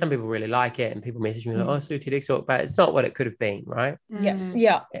 you know, some people really like it, and people message me like, "Oh, so TEDx talk," but it's not what it could have been, right?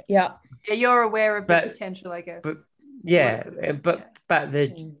 Yeah. You're aware of the potential, I guess. But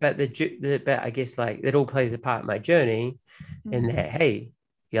I guess like it all plays a part in my journey, in that, hey,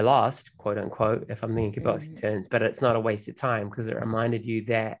 you're lost, quote unquote, if I'm thinking kickboxing terms, but it's not a waste of time, because it reminded you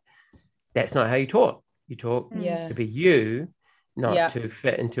that that's not how you talk. You talk to be you, not to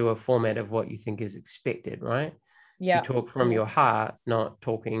fit into a format of what you think is expected, right? You talk from your heart, not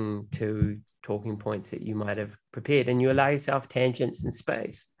talking to talking points that you might have prepared, and you allow yourself tangents and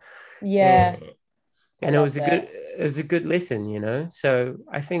space. And it was a good lesson, you know. So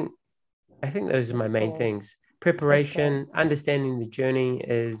I think those are my main things. Preparation, understanding the journey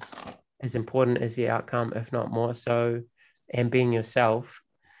is as important as the outcome, if not more so, and being yourself,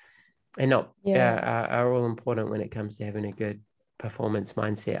 and not are all important when it comes to having a good performance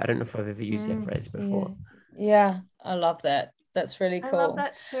mindset. I don't know if I've ever used that phrase before. Yeah, I love that. That's really cool. I love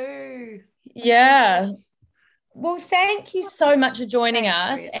that too. Yeah. Well, thank you so much for joining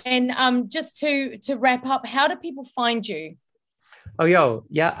us. And just to wrap up, how do people find you? I got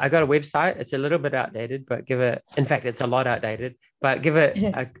a website. It's a little bit outdated, but it's a lot outdated, but give it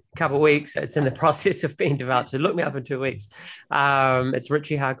a couple of weeks. It's in the process of being developed. So look me up in 2 weeks. It's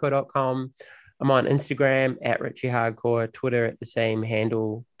richiehardcore.com. I'm on Instagram at richiehardcore, Twitter at the same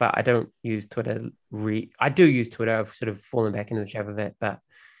handle, but I don't use Twitter. I do use Twitter. I've sort of fallen back into the trap of it, but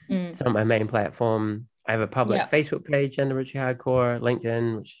it's not my main platform. I have a public Facebook page under Richie Hardcore,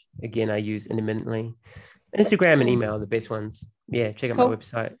 LinkedIn, which again I use intermittently. Instagram and email are the best ones. Yeah, check out my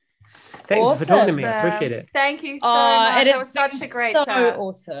website. Thanks for talking to me. I appreciate it. Thank you so much. It was such a great chat.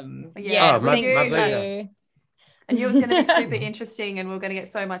 Awesome. Yes, my pleasure. I knew it was going to be super interesting, and we're going to get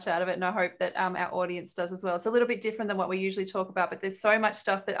so much out of it, and I hope that our audience does as well. It's a little bit different than what we usually talk about, but there's so much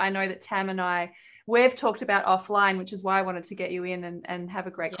stuff that I know that Tam and we've talked about offline, which is why I wanted to get you in and have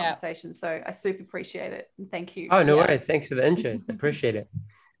a great conversation. So I super appreciate it. And thank you. Oh, no worries. Thanks for the interest. I appreciate it.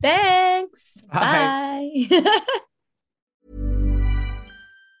 Thanks. Bye.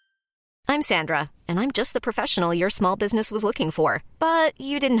 I'm Sandra, and I'm just the professional your small business was looking for. But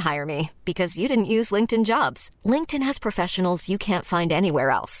you didn't hire me because you didn't use LinkedIn Jobs. LinkedIn has professionals you can't find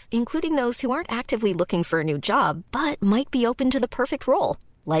anywhere else, including those who aren't actively looking for a new job, but might be open to the perfect role,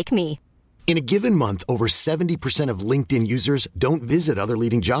 like me. In a given month, over 70% of LinkedIn users don't visit other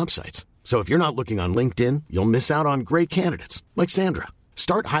leading job sites. So if you're not looking on LinkedIn, you'll miss out on great candidates like Sandra.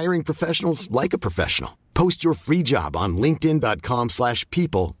 Start hiring professionals like a professional. Post your free job on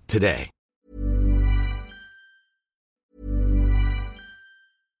linkedin.com/people today.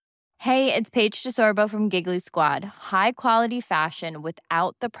 Hey, it's Paige DeSorbo from Giggly Squad. High quality fashion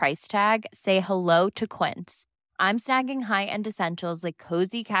without the price tag. Say hello to Quince. I'm snagging high-end essentials like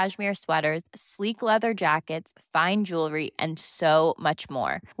cozy cashmere sweaters, sleek leather jackets, fine jewelry, and so much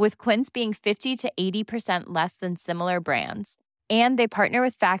more. With Quince being 50 to 80% less than similar brands. And they partner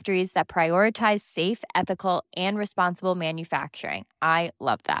with factories that prioritize safe, ethical, and responsible manufacturing. I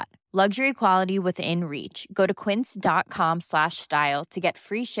love that. Luxury quality within reach. Go to quince.com/style to get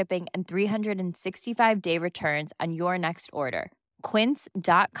free shipping and 365-day returns on your next order.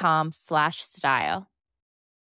 Quince.com/style.